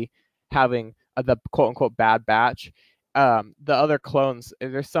going to be having the quote unquote Bad Batch. The other clones,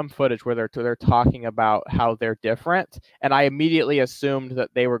 there's some footage where they're talking about how they're different, and I immediately assumed that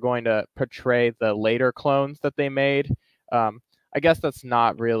they were going to portray the later clones that they made. I guess that's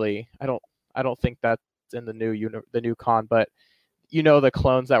not really. I don't think that's in the new con, but the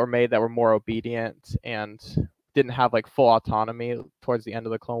clones that were made that were more obedient and didn't have like full autonomy towards the end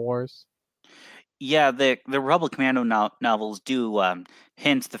of the Clone Wars. Yeah, the Rebel Commando novels do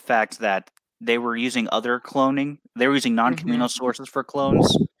hint the fact that they were using other cloning. They were using non-communal sources for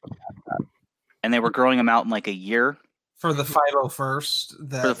clones, and they were growing them out in like a year for the 501st.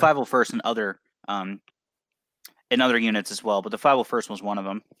 For the 501st and other in other units as well, but the 501st was one of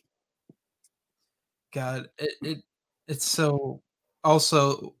them. God, it's so.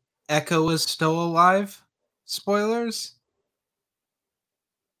 Also, Echo is still alive. Spoilers.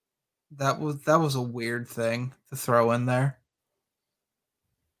 That was a weird thing to throw in there.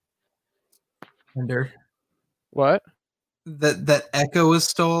 Ender. What? That Echo is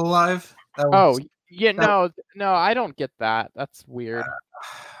still alive. No, I don't get that. That's weird.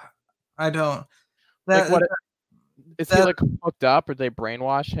 I don't. Is he like hooked up, or they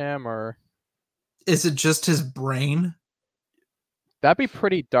brainwash him, or is it just his brain? That'd be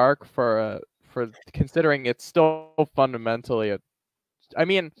pretty dark for considering it's still fundamentally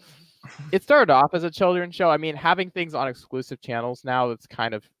it started off as a children's show. I mean, having things on exclusive channels now, that's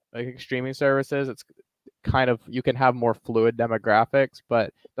kind of like streaming services. It's kind of, you can have more fluid demographics,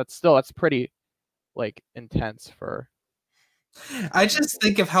 but that's pretty like intense for. I just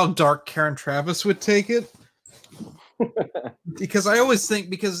think of how dark Karen Travis would take it. Because I always think,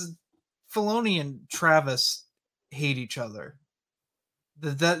 because Filoni and Travis hate each other.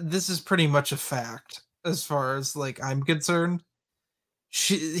 That this is pretty much a fact as far as like I'm concerned.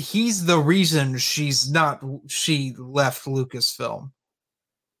 He's the reason she left Lucasfilm.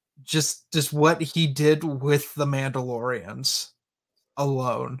 Just what he did with the Mandalorians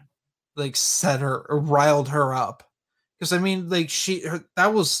alone, like riled her up. Because I mean, like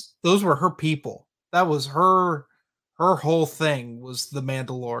those were her people. That was her whole thing was the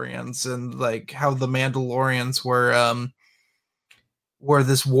Mandalorians, and like how the Mandalorians were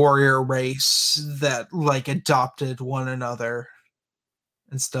this warrior race that like adopted one another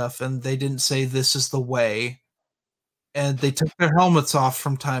and stuff, and they didn't say this is the way, and they took their helmets off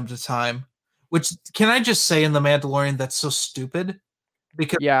from time to time, which, can I just say, in The Mandalorian, that's so stupid,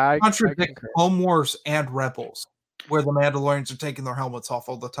 because it contradicts Clone Wars and Rebels, where the Mandalorians are taking their helmets off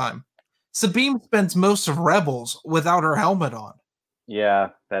all the time. Sabine spends most of Rebels without her helmet on. Yeah,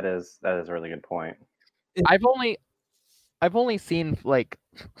 that is a really good point. I've only seen like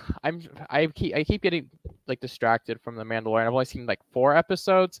I keep getting like distracted from the Mandalorian. I've only seen like 4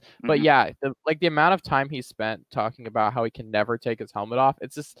 episodes, but yeah, the amount of time he spent talking about how he can never take his helmet off,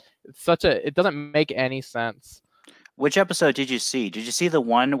 it doesn't make any sense. Which episode did you see? Did you see the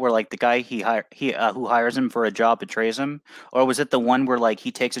one where like the guy who hires him for a job betrays him, or was it the one where like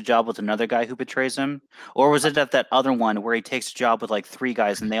he takes a job with another guy who betrays him, or was it that other one where he takes a job with like 3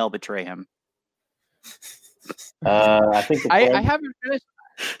 guys and they all betray him? I think I haven't finished.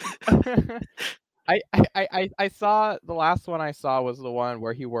 I saw the last one I saw was the one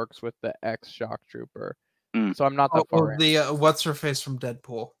where he works with the ex-shock trooper. So I'm not that far. The what's her face from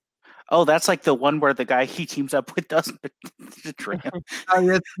Deadpool. Oh, that's like the one where the guy he teams up with doesn't betray him. Oh,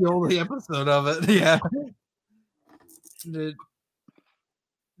 that's the only episode of it. Yeah.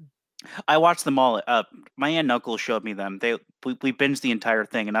 I watched them all. My aunt and uncle showed me them. We binged the entire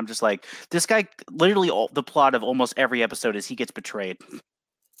thing, and I'm just like, this guy. Literally, the plot of almost every episode is he gets betrayed.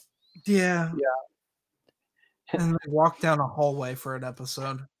 Yeah. And they walk down a hallway for an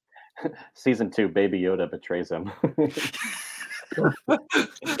episode. Season 2, Baby Yoda betrays him.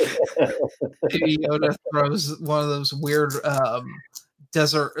 Baby Yoda throws one of those weird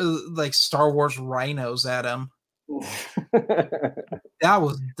desert, like Star Wars rhinos at him. That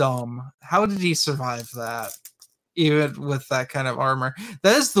was dumb. How did he survive that? Even with that kind of armor.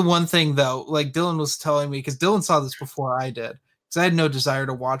 That is the one thing, though, like Dylan was telling me, because Dylan saw this before I did. because I had no desire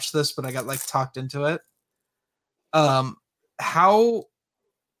to watch this, but I got like talked into it. How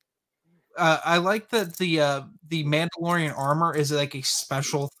I like that the Mandalorian armor is like a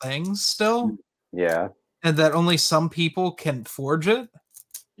special thing still. Yeah. And that only some people can forge it.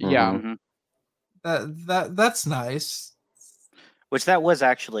 Yeah. That's nice. Which that was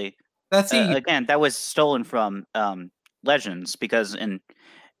actually that's again, that was stolen from Legends, because in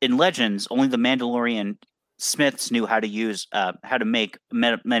Legends only the Mandalorian smiths knew how to use how to make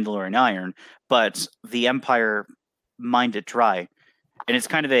Mandalorian iron, but the Empire mined it dry. And it's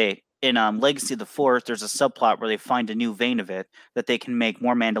kind of in Legacy of the Force, there's a subplot where they find a new vein of it that they can make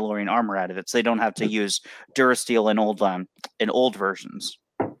more Mandalorian armor out of it, so they don't have to use Durasteel in old versions.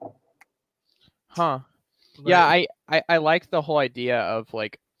 Huh. Yeah, I like the whole idea of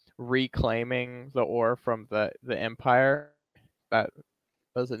like reclaiming the ore from the Empire. That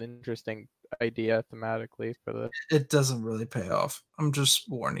was an interesting idea thematically for the. It doesn't really pay off. I'm just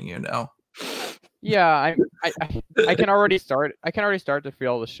warning you now. Yeah, I can already start. I can already start to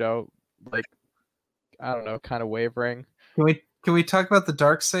feel the show, like, I don't know, kind of wavering. Can we talk about the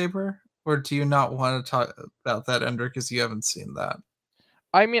Darksaber, or do you not want to talk about that, Ender, because you haven't seen that?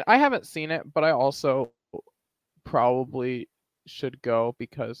 I mean, I haven't seen it, but I also probably should go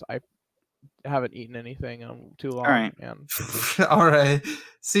because I haven't eaten anything in too long. All right. And... All right.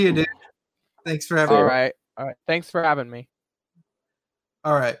 See you, dude. Thanks for having me. All right. Thanks for having me.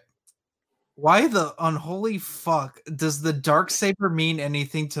 All right. Why the unholy fuck does the Darksaber mean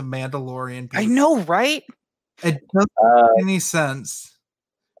anything to Mandalorian people? I know, right? It doesn't make any sense.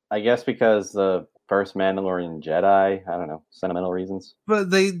 I guess because the first Mandalorian Jedi, I don't know, sentimental reasons. But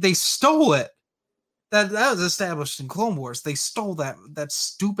they stole it. That was established in Clone Wars. They stole that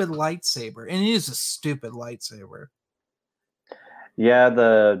stupid lightsaber, and it is a stupid lightsaber. Yeah,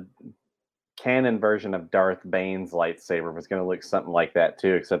 the canon version of Darth Bane's lightsaber was going to look something like that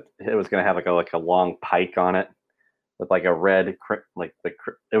too, except it was going to have like a long pike on it with like a red, it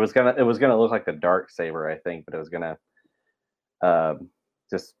was gonna look like the Darksaber, I think, but it was gonna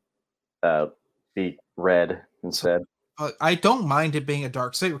just be red instead. I don't mind it being a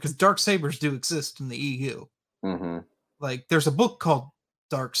Darksaber because Darksabers do exist in the EU. Mm-hmm. Like, there's a book called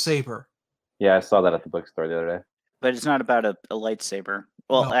Darksaber. Yeah, I saw that at the bookstore the other day. But it's not about a lightsaber.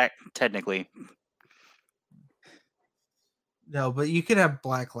 Well, no. Technically. No, but you could have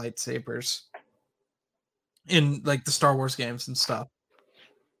black lightsabers in like the Star Wars games and stuff.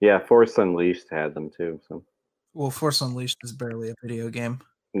 Yeah, Force Unleashed had them too. So. Well, Force Unleashed is barely a video game.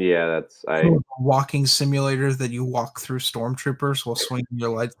 Yeah, that's a walking simulator that you walk through stormtroopers while swinging your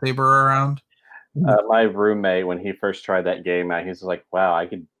lightsaber around. My roommate, when he first tried that game out, he was like, "Wow, I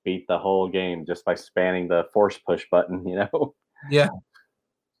could beat the whole game just by spanning the force push button." You know? Yeah.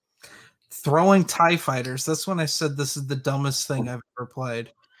 Throwing TIE fighters. That's when I said this is the dumbest thing I've ever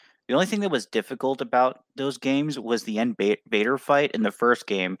played. The only thing that was difficult about those games was the end Vader fight in the first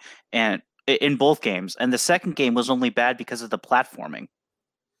game, and in both games, and the second game was only bad because of the platforming.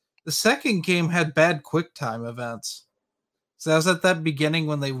 The second game had bad QuickTime events. So that was at that beginning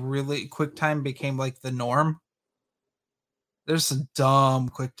when they really QuickTime became like the norm. There's some dumb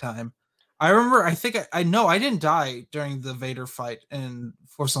QuickTime. I remember, I know I didn't die during the Vader fight in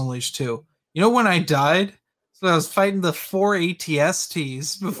Force Unleashed 2. You know when I died? So I was fighting the 4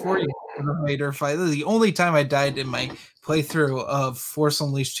 ATSTs before you the Vader fight. This is the only time I died in my playthrough of Force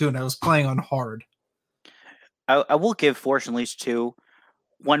Unleashed 2, and I was playing on hard. I will give Force Unleashed 2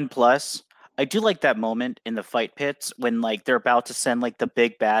 1+. I do like that moment in the fight pits when like they're about to send like the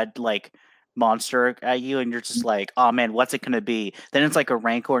big bad like monster at you, and you're just like, oh man, what's it gonna be? Then it's like a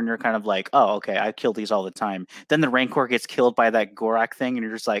Rancor, and you're kind of like, oh okay, I kill these all the time. Then the Rancor gets killed by that Gorak thing, and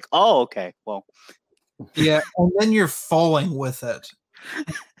you're just like, oh okay, well. Yeah, and then you're falling with it,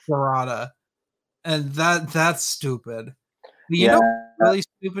 Dorada, and that's stupid. But you know what's really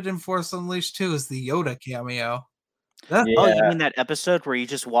stupid in Force Unleashed 2 is the Yoda cameo. Oh, you mean that episode where you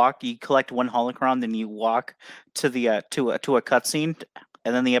just walk, you collect one holocron, then you walk to the to a cutscene,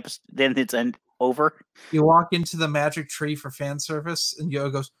 and then the episode, then it's over. You walk into the magic tree for fan service, and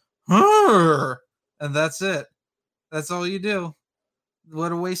Yoda goes, "Hurr!" and that's it. That's all you do.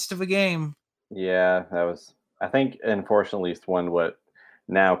 What a waste of a game. Yeah, that was. I think in Force Unleashed 1, what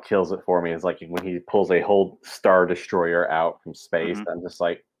now kills it for me is like when he pulls a whole Star Destroyer out from space. Mm-hmm. I'm just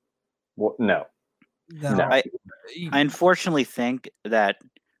like, what? No. I unfortunately think that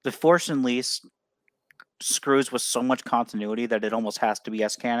the Force Unleashed screws with so much continuity that it almost has to be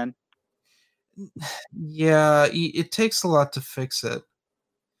S-canon. Yeah, it takes a lot to fix it.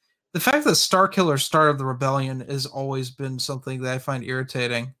 The fact that Starkiller started the rebellion has always been something that I find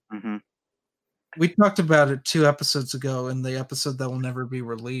irritating. Mm-hmm. We talked about it 2 episodes ago in the episode that will never be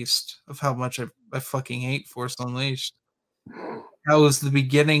released of how much I fucking hate Force Unleashed. That was the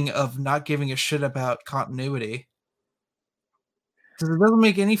beginning of not giving a shit about continuity. Because it doesn't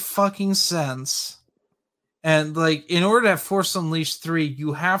make any fucking sense. And like, in order to have Force Unleashed 3,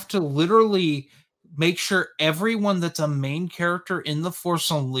 you have to literally make sure everyone that's a main character in the Force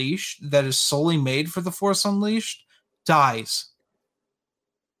Unleashed that is solely made for the Force Unleashed dies.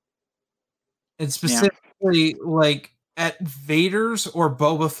 And specifically, like, at Vader's or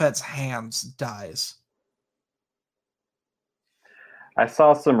Boba Fett's hands dies. I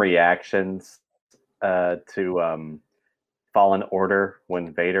saw some reactions to Fallen Order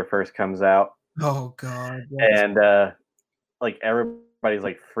when Vader first comes out. Oh god! And like everybody's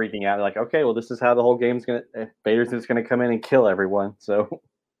like freaking out. They're like, okay, well, this is how the whole game's gonna. Vader's just gonna come in and kill everyone. So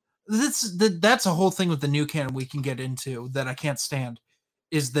that's a whole thing with the new canon we can get into that I can't stand.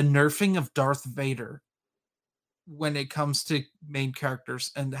 Is the nerfing of Darth Vader when it comes to main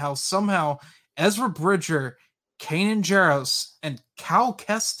characters, and how somehow Ezra Bridger, Kanan Jarrus, and Cal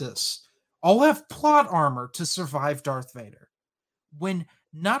Kestis all have plot armor to survive Darth Vader, when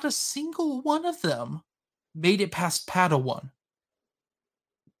not a single one of them made it past Padawan.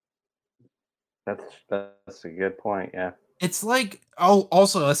 That's a good point, yeah. It's like, oh,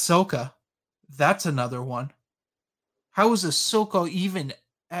 also Ahsoka. That's another one. How is Ahsoka even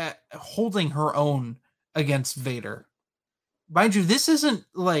holding her own against Vader? Mind you, this isn't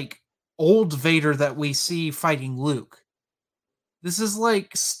like old Vader that we see fighting Luke. This is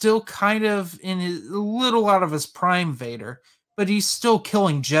like still kind of in his, a little out of his prime Vader, but he's still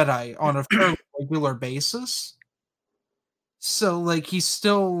killing Jedi on a fairly regular basis. So like he's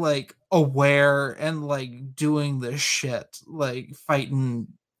still like aware and like doing this shit, like fighting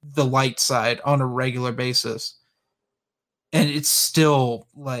the light side on a regular basis. And it's still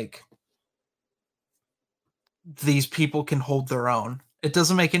like these people can hold their own. It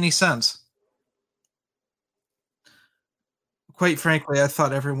doesn't make any sense. Quite frankly, I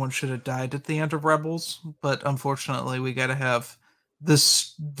thought everyone should have died at the end of Rebels, but unfortunately, we got to have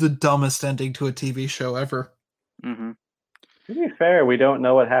the dumbest ending to a TV show ever. Mm-hmm. To be fair, we don't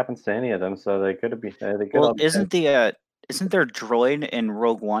know what happens to any of them, so they could be. Well, isn't there droid in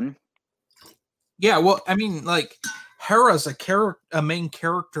Rogue One? Yeah, well, I mean, like Hera's a main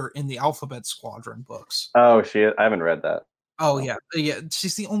character in the Alphabet Squadron books. Oh, I haven't read that. Oh yeah.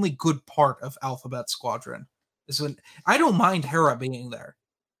 She's the only good part of Alphabet Squadron. Is when I don't mind Hera being there.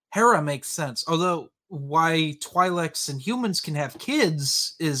 Hera makes sense. Although why Twi'leks and humans can have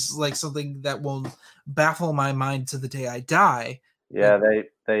kids is like something that will baffle my mind to the day I die. Yeah,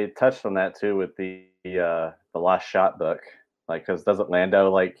 they touched on that too with the Last Shot book, like because doesn't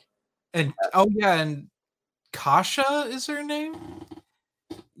Lando like? And and Kasha is her name.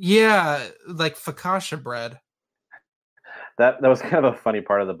 Yeah, like Fakasha bread. That was kind of a funny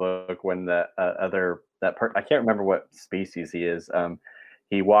part of the book when the I can't remember what species he is.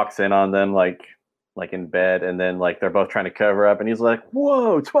 He walks in on them like in bed, and then like they're both trying to cover up, and he's like,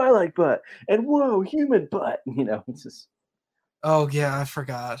 "Whoa, Twilight butt!" and "Whoa, human butt!" You know, it's just. Oh yeah, I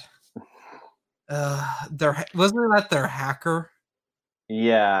forgot. Wasn't that their hacker?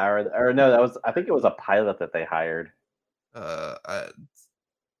 Yeah, or no, I think it was a pilot that they hired.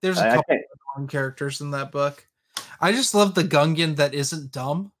 There's a couple of characters in that book. I just love the Gungan that isn't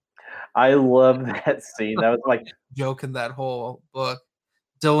dumb. I love that scene. That was like joke in that whole book.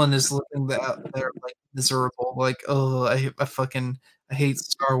 Dylan is looking out there like miserable, like, oh, I hate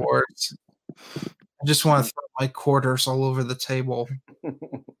Star Wars. I just want to throw my quarters all over the table.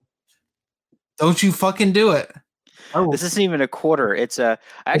 Don't you fucking do it. This isn't even a quarter. It's I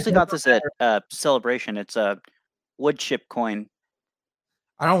actually got this at Celebration. It's a wood chip coin.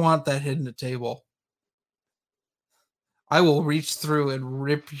 I don't want that hidden at table. I will reach through and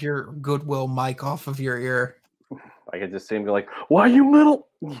rip your Goodwill mic off of your ear. I could just see him go like, "Why, you little?"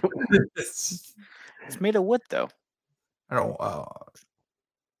 It's made of wood, though. I don't.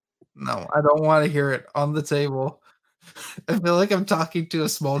 No, I don't want to hear it on the table. I feel like I'm talking to a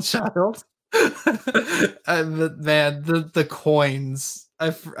small child. Man, the coins.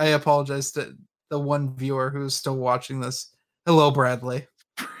 I apologize to the one viewer who's still watching this. Hello, Bradley.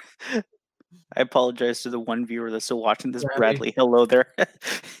 I apologize to the one viewer that's still watching this, Bradley. Hello there.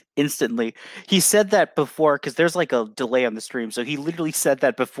 Instantly. He said that before because there's like a delay on the stream. So he literally said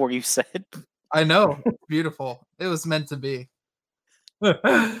that before you said. I know. Beautiful. It was meant to be.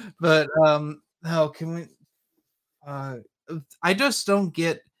 But how can we I just don't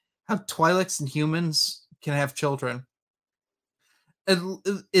get how Twi'leks and humans can have children. And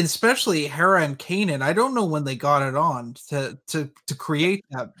especially Hera and Kanan. I don't know when they got it on to create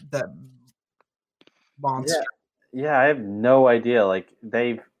that monster. Yeah, I have no idea. Like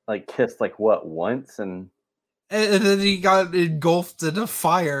they've like kissed like what once, and then he got engulfed in a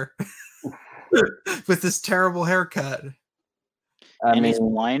fire with this terrible haircut. And he's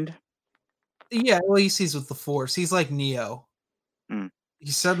blind. Yeah, well, he sees with the Force. He's like Neo.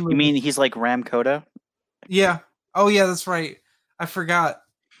 He suddenly. You mean he's like Ram Koda? Yeah. Oh, yeah, that's right. I forgot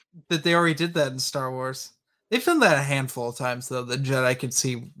that they already did that in Star Wars. They've done that a handful of times, though. The Jedi can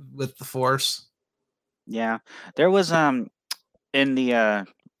see with the Force. Yeah, there was in the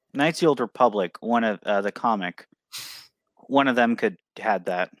Knights of the Old Republic, one of the comic, one of them had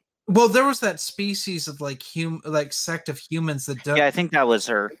that. Well, there was that species of like sect of humans that don't. Yeah, I think that was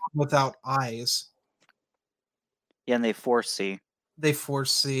her without eyes. Yeah, and they Force see. They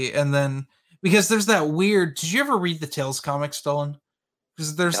Force see, and then because there's that weird. Did you ever read the Tales comic, Stolen?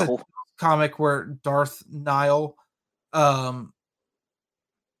 Because there's a comic where Darth Nihil, or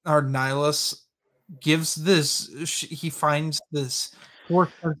Nihilus, gives this. He finds this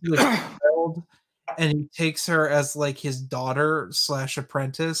Force-sensitive child, and he takes her as like his daughter /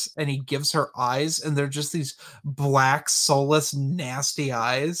 apprentice, and he gives her eyes, and they're just these black, soulless, nasty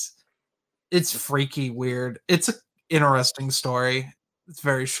eyes. It's freaky weird. It's an interesting story. It's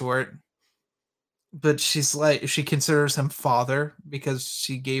very short. But she considers him father because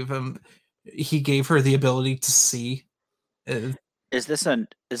he gave her the ability to see. Is this an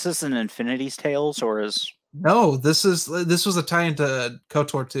Infinity's Tales or is No, this was a tie into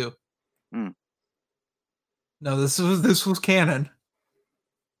KOTOR 2. No, this was canon.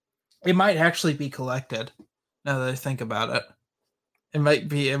 It might actually be collected. Now that I think about it, it might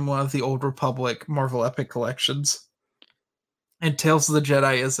be in one of the Old Republic Marvel Epic collections. And Tales of the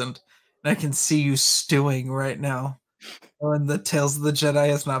Jedi isn't. And I can see you stewing right now when the Tales of the Jedi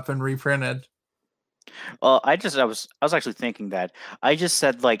has not been reprinted. Well, I was actually thinking that. I just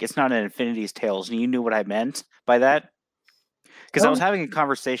said like it's not an Infinity's Tales, and you knew what I meant by that. Because I was having a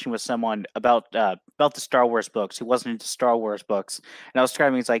conversation with someone about the Star Wars books who wasn't into Star Wars books, and I was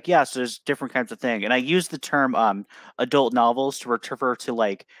describing it's like, yeah, so there's different kinds of thing, and I used the term adult novels to refer to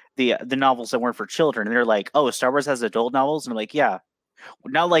like the novels that weren't for children, and they're like, oh, Star Wars has adult novels, and I'm like, yeah,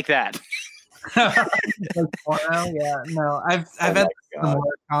 not like that. Yeah, no, I've had similar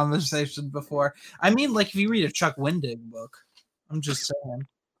conversation before. I mean, like if you read a Chuck Wendig book, I'm just saying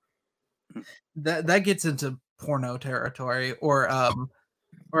that gets into porno territory, or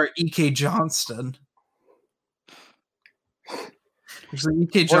E.K. Johnston.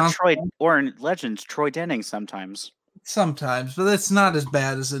 E.K. Johnston, or in Legends, Troy Denning sometimes, but it's not as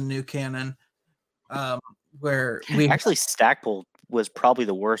bad as a new canon. Where we actually Stackpole was probably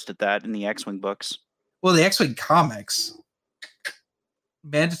the worst at that in the X-Wing books. Well, the X-Wing comics,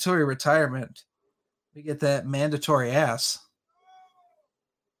 mandatory retirement. We get that mandatory ass.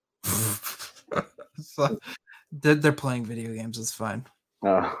 So, they're playing video games. It's fine.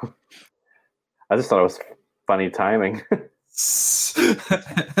 Oh, I just thought it was funny timing.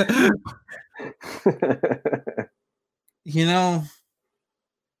 You know,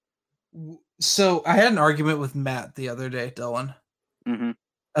 so I had an argument with Matt the other day, Dylan,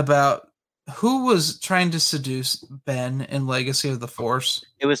 about who was trying to seduce Ben in Legacy of the Force.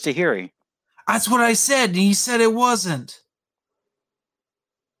 It was Tahiri. That's what I said, and he said it wasn't.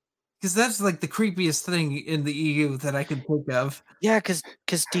 Because that's like the creepiest thing in the EU that I can think of. Yeah, because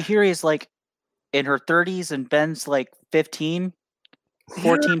Tahiri is like in her 30s and Ben's like 15,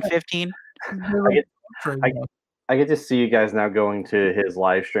 14, 15. I get to see you guys now going to his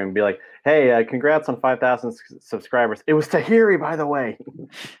live stream and be like, hey, congrats on 5,000 subscribers. It was Tahiri, by the way.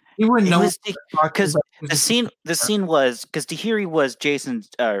 He wouldn't know. Because the scene was, because Tahiri was Jason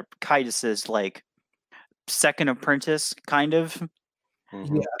Kaitis's like second apprentice, kind of.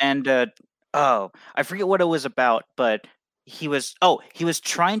 Yeah. And I forget what it was about, but they were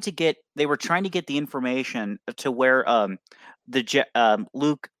trying to get the information to where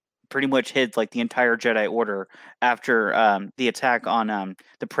Luke pretty much hid like the entire Jedi Order after the attack on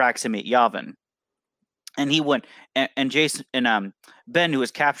the Proximate Yavin. And he went, and Jason and Ben, who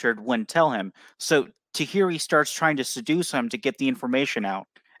was captured, wouldn't tell him. So Tahiri starts trying to seduce him to get the information out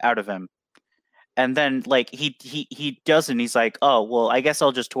of him. And then, like, he doesn't. He's like, oh, well, I guess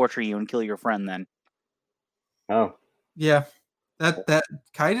I'll just torture you and kill your friend then. Oh. Yeah. That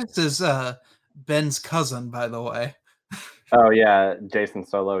Kaitis is Ben's cousin, by the way. Oh, yeah. Jason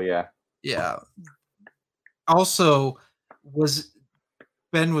Solo, yeah. Yeah. Also,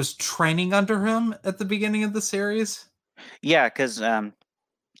 Ben was training under him at the beginning of the series? Yeah, because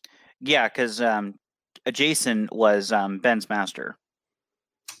Jason was Ben's master.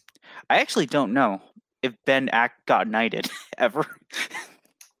 I actually don't know if Ben got knighted ever,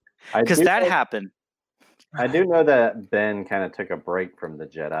 because that happened. I do know that Ben kind of took a break from the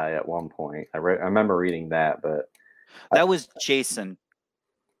Jedi at one point. I remember reading that, but that was Jason.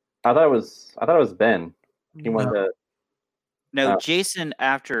 I thought it was Ben. He wanted to. No, Jason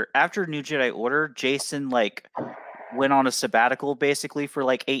after New Jedi Order, Jason like went on a sabbatical basically for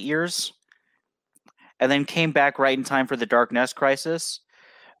like 8 years, and then came back right in time for the Dark Nest Crisis.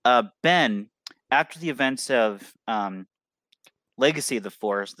 Ben, after the events of Legacy of the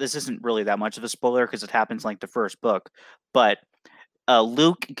Force, this isn't really that much of a spoiler because it happens like the first book, but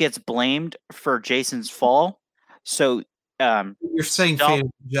Luke gets blamed for Jason's fall. So you're saying Fate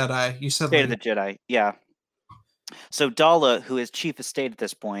of the Jedi. You said Fate of the Jedi, yeah. So Dala, who is chief of state at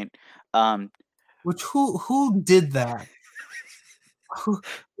this point, which who did that?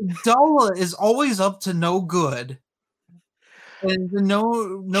 Dala is always up to no good. And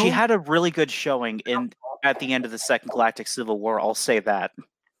no. She had a really good showing at the end of the Second Galactic Civil War. I'll say that.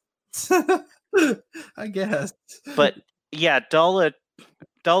 I guess. But yeah, Dala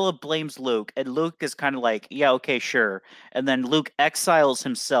blames Luke, and Luke is kind of like, yeah, okay, sure. And then Luke exiles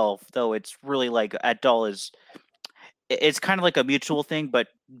himself, though it's really like at Dala's. It's kind of like a mutual thing, but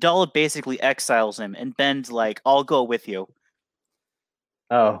Dala basically exiles him, and Ben's like, I'll go with you.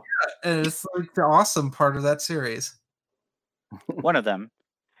 Oh. Yeah, and it's like the awesome part of that series. One of them.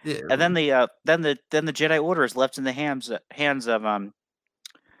 Yeah. And then the Jedi Order is left in the hands of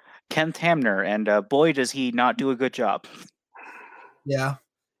Kenneth Hamner, and boy does he not do a good job. Yeah.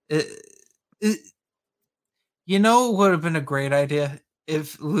 You know what would have been a great idea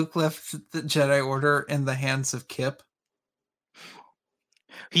if Luke left the Jedi Order in the hands of Kip?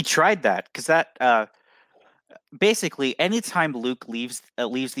 He tried that because that basically anytime Luke leaves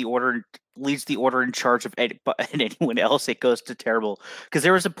the order in charge of anyone else, it goes to terrible. Because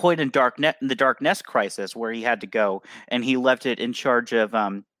there was a point in the Dark Nest Crisis where he had to go, and he left it in charge of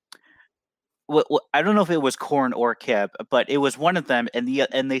I don't know if it was Korn or Kip, but it was one of them,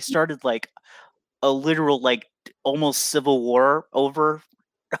 and they started like a literal like almost civil war over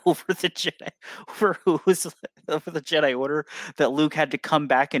the Jedi, over the Jedi Order that Luke had to come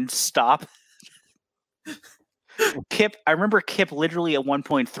back and stop. Kip, I remember Kip literally at one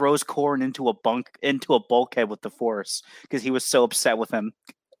point throws Korn into a bulkhead with the Force because he was so upset with him.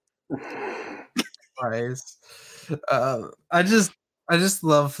 Nice. I just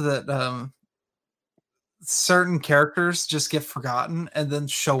love that certain characters just get forgotten and then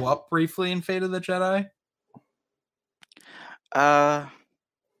show up briefly in Fate of the Jedi.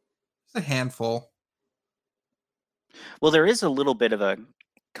 It's a handful. Well, there is a little bit of a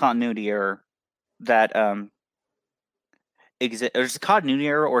continuity error that there's a continuity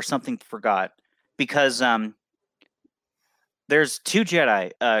error or something forgot, because there's two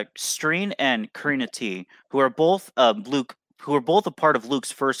Jedi, Streen and Karina T, who are both a part of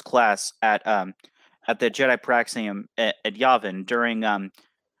Luke's first class at the Jedi Praxium at Yavin during the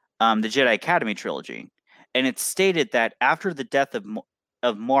Jedi Academy trilogy, and it's stated that after the death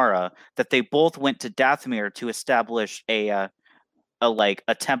of Mara, that they both went to Dathomir to establish a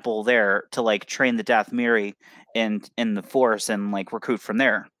temple there to like train the Dathomiri in the Force and like recruit from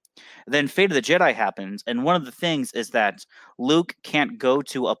there. Then Fate of the Jedi happens, and one of the things is that Luke can't go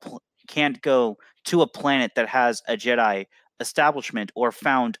to a planet that has a Jedi establishment or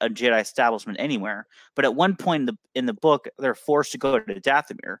found a Jedi establishment anywhere. But at one point in the book, they're forced to go to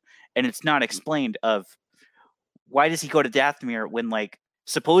Dathomir, and it's not explained of why does he go to Dathomir when like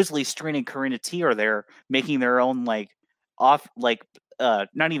supposedly Streen and Karina T are there making their own like off like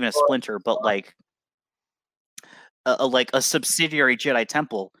not even a splinter, but like a subsidiary Jedi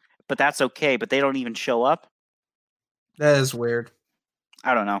temple. But that's okay. But they don't even show up. That is weird.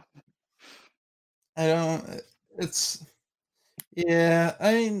 I don't know. It's yeah.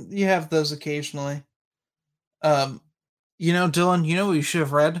 I mean, you have those occasionally. You know, Dylan. You know what you should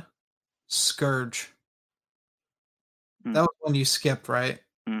have read? Scourge. That was one you skipped, right?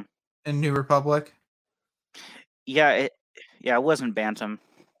 In New Republic. Yeah, it wasn't Bantam.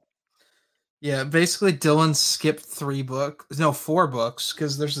 Yeah, basically Dylan skipped 4 books,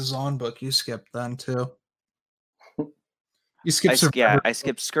 because there's a Zahn book you skipped then too. You skipped I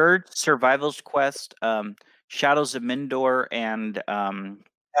skipped Scourge, Survival's Quest, Shadows of Mindor, and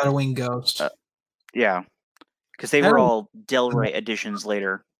Shadowing Ghost. Yeah, because they were all Del Rey editions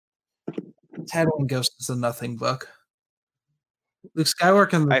later. Shadowing Ghost is a nothing book. Luke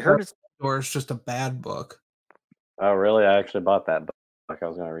Skywalker and the Door is just a bad book. Oh, really? I actually bought that book. I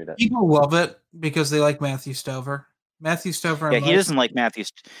was going to read it. People love it because they like Matthew Stover. Matthew Stover. Yeah, he doesn't like Matthew.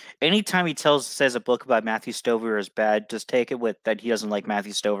 Anytime he says a book about Matthew Stover is bad, just take it with that he doesn't like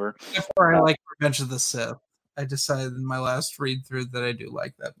Matthew Stover. Before I like Revenge of the Sith, I decided in my last read through that I do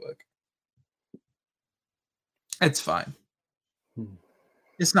like that book. It's fine.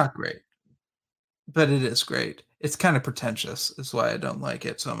 It's not great, but it is great. It's kind of pretentious, is why I don't like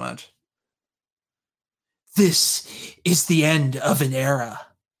it so much. This is the end of an era.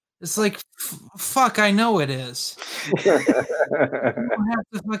 It's like, fuck, I know it is. You don't have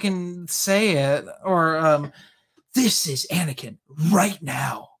to fucking say it. Or, this is Anakin right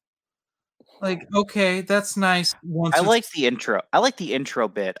now. Like, okay, that's nice. I like the intro. I like the intro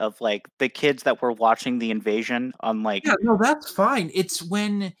bit of like the kids that were watching the invasion on like. Yeah, no, that's fine. It's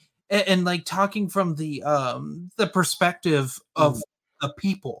when and like talking from the perspective of the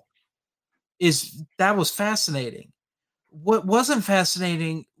people that was fascinating. What wasn't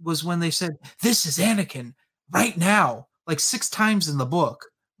fascinating was when they said, "This is Anakin right now," like 6 times in the book.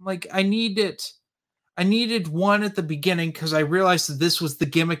 Like I needed one at the beginning because I realized that this was the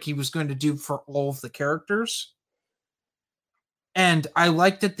gimmick he was going to do for all of the characters. And I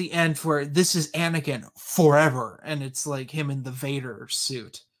liked at the end where this is Anakin forever, and it's like him in the Vader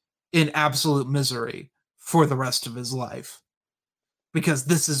suit in absolute misery for the rest of his life. Because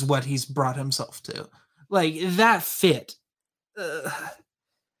this is what he's brought himself to. Like, that fit. But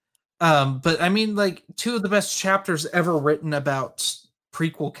I mean, like, 2 of the best chapters ever written about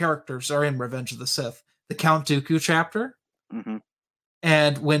prequel characters are in Revenge of the Sith. The Count Dooku chapter. Mm-hmm.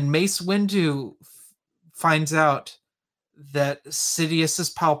 And when Mace Windu finds out that Sidious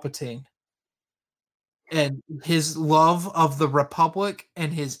is Palpatine, and his love of the Republic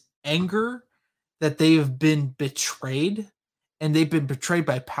and his anger that they have been betrayed, and they've been betrayed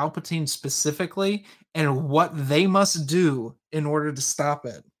by Palpatine specifically, and what they must do in order to stop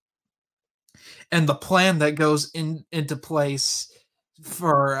it. And the plan that goes into place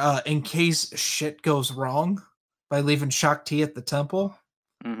for in case shit goes wrong by leaving Shakti at the temple.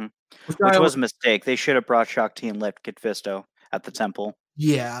 Mm-hmm. Which was a mistake. They should have brought Shakti and left Kit Fisto at the temple.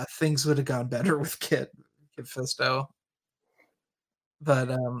 Yeah, things would have gone better with Kit Fisto. But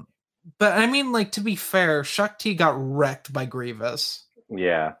I mean, like, to be fair, Shakti got wrecked by Grievous.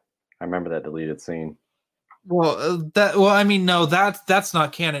 Yeah, I remember that deleted scene. Well, I mean, no, that's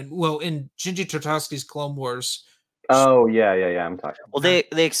not canon. Well, in Shinji Totoski's Clone Wars. Oh yeah, I'm talking. Well, they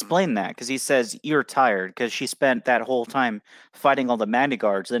explain that because he says you're tired because she spent that whole time fighting all the Mandi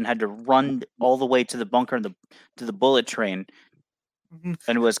guards, then had to run all the way to the bunker and to the bullet train, and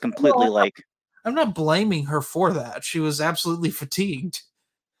it was completely like. I'm not blaming her for that. She was absolutely fatigued.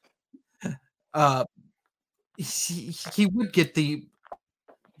 He would get the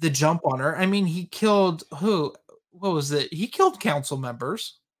jump on her. I mean, he killed who? What was it? He killed council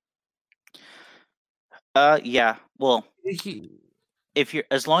members. Yeah. Well, if you're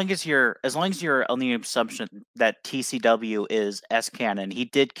as long as you're on the assumption that TCW is S canon, he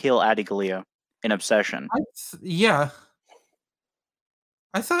did kill Adi Gallia in Obsession. Yeah.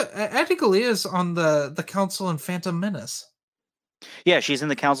 I thought Adi Gallia is on the council in Phantom Menace. Yeah, she's in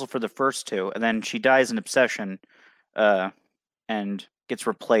the council for the first 2, and then she dies in Obsession, and gets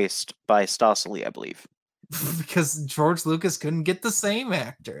replaced by Stossely, I believe. Because George Lucas couldn't get the same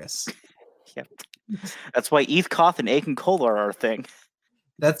actress. Yep. That's why Eve Koth and Aiken Kolar are a thing.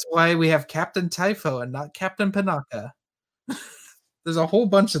 That's why we have Captain Typho and not Captain Panaka. There's a whole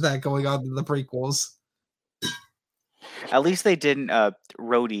bunch of that going on in the prequels. At least they didn't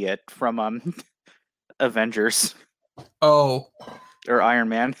roadie it from Avengers. Oh. Or Iron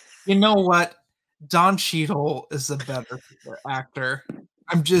Man. You know what? Don Cheadle is a better actor.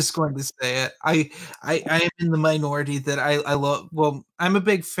 I'm just going to say it. I am in the minority that I love. Well, I'm a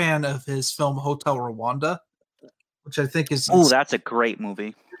big fan of his film Hotel Rwanda, which I think is. Oh, that's a great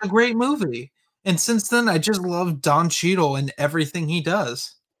movie. A great movie. And since then, I just love Don Cheadle and everything he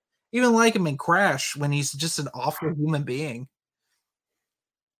does. Even like him in Crash when he's just an awful human being.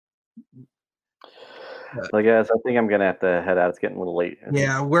 Well, guys, I think I'm gonna have to head out. It's getting a little late.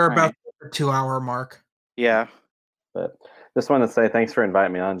 Yeah, we're about the 2-hour mark. Yeah. But just want to say thanks for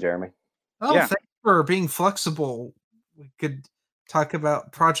inviting me on, Jeremy. Oh, yeah. Thanks for being flexible. We could talk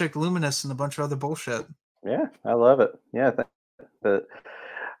about Project Luminous and a bunch of other bullshit. Yeah, I love it. Yeah, I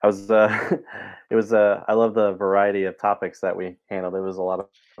was. It was. I love the variety of topics that we handled. It was a lot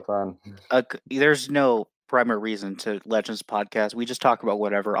of fun. There's no primary reason to Legends podcast. We just talk about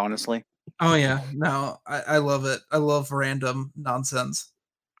whatever, honestly. Oh yeah, no, I love it. I love random nonsense.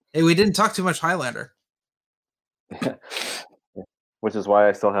 Hey, we didn't talk too much Highlander. Which is why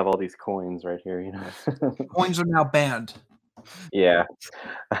I still have all these coins right here, you know. Coins are now banned. Yeah.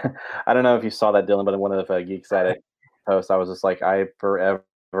 I don't know if you saw that, Dylan, but in one of the Geeks Addict posts, I was just like, I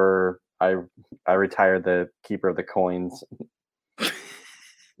retired the keeper of the coins.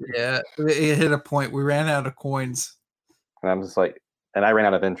 Yeah, it hit a point. We ran out of coins. And I'm just like, and I ran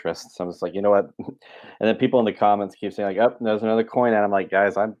out of interest. So I'm just like, you know what? And then people in the comments keep saying like, "Oh, there's another coin," and I'm like,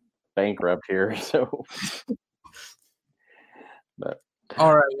 guys, I'm bankrupt here. So, but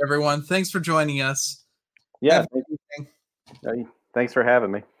all right, everyone, thanks for joining us. Yeah, thanks for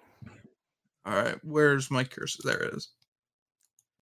having me. All right, where's my cursor? There it is.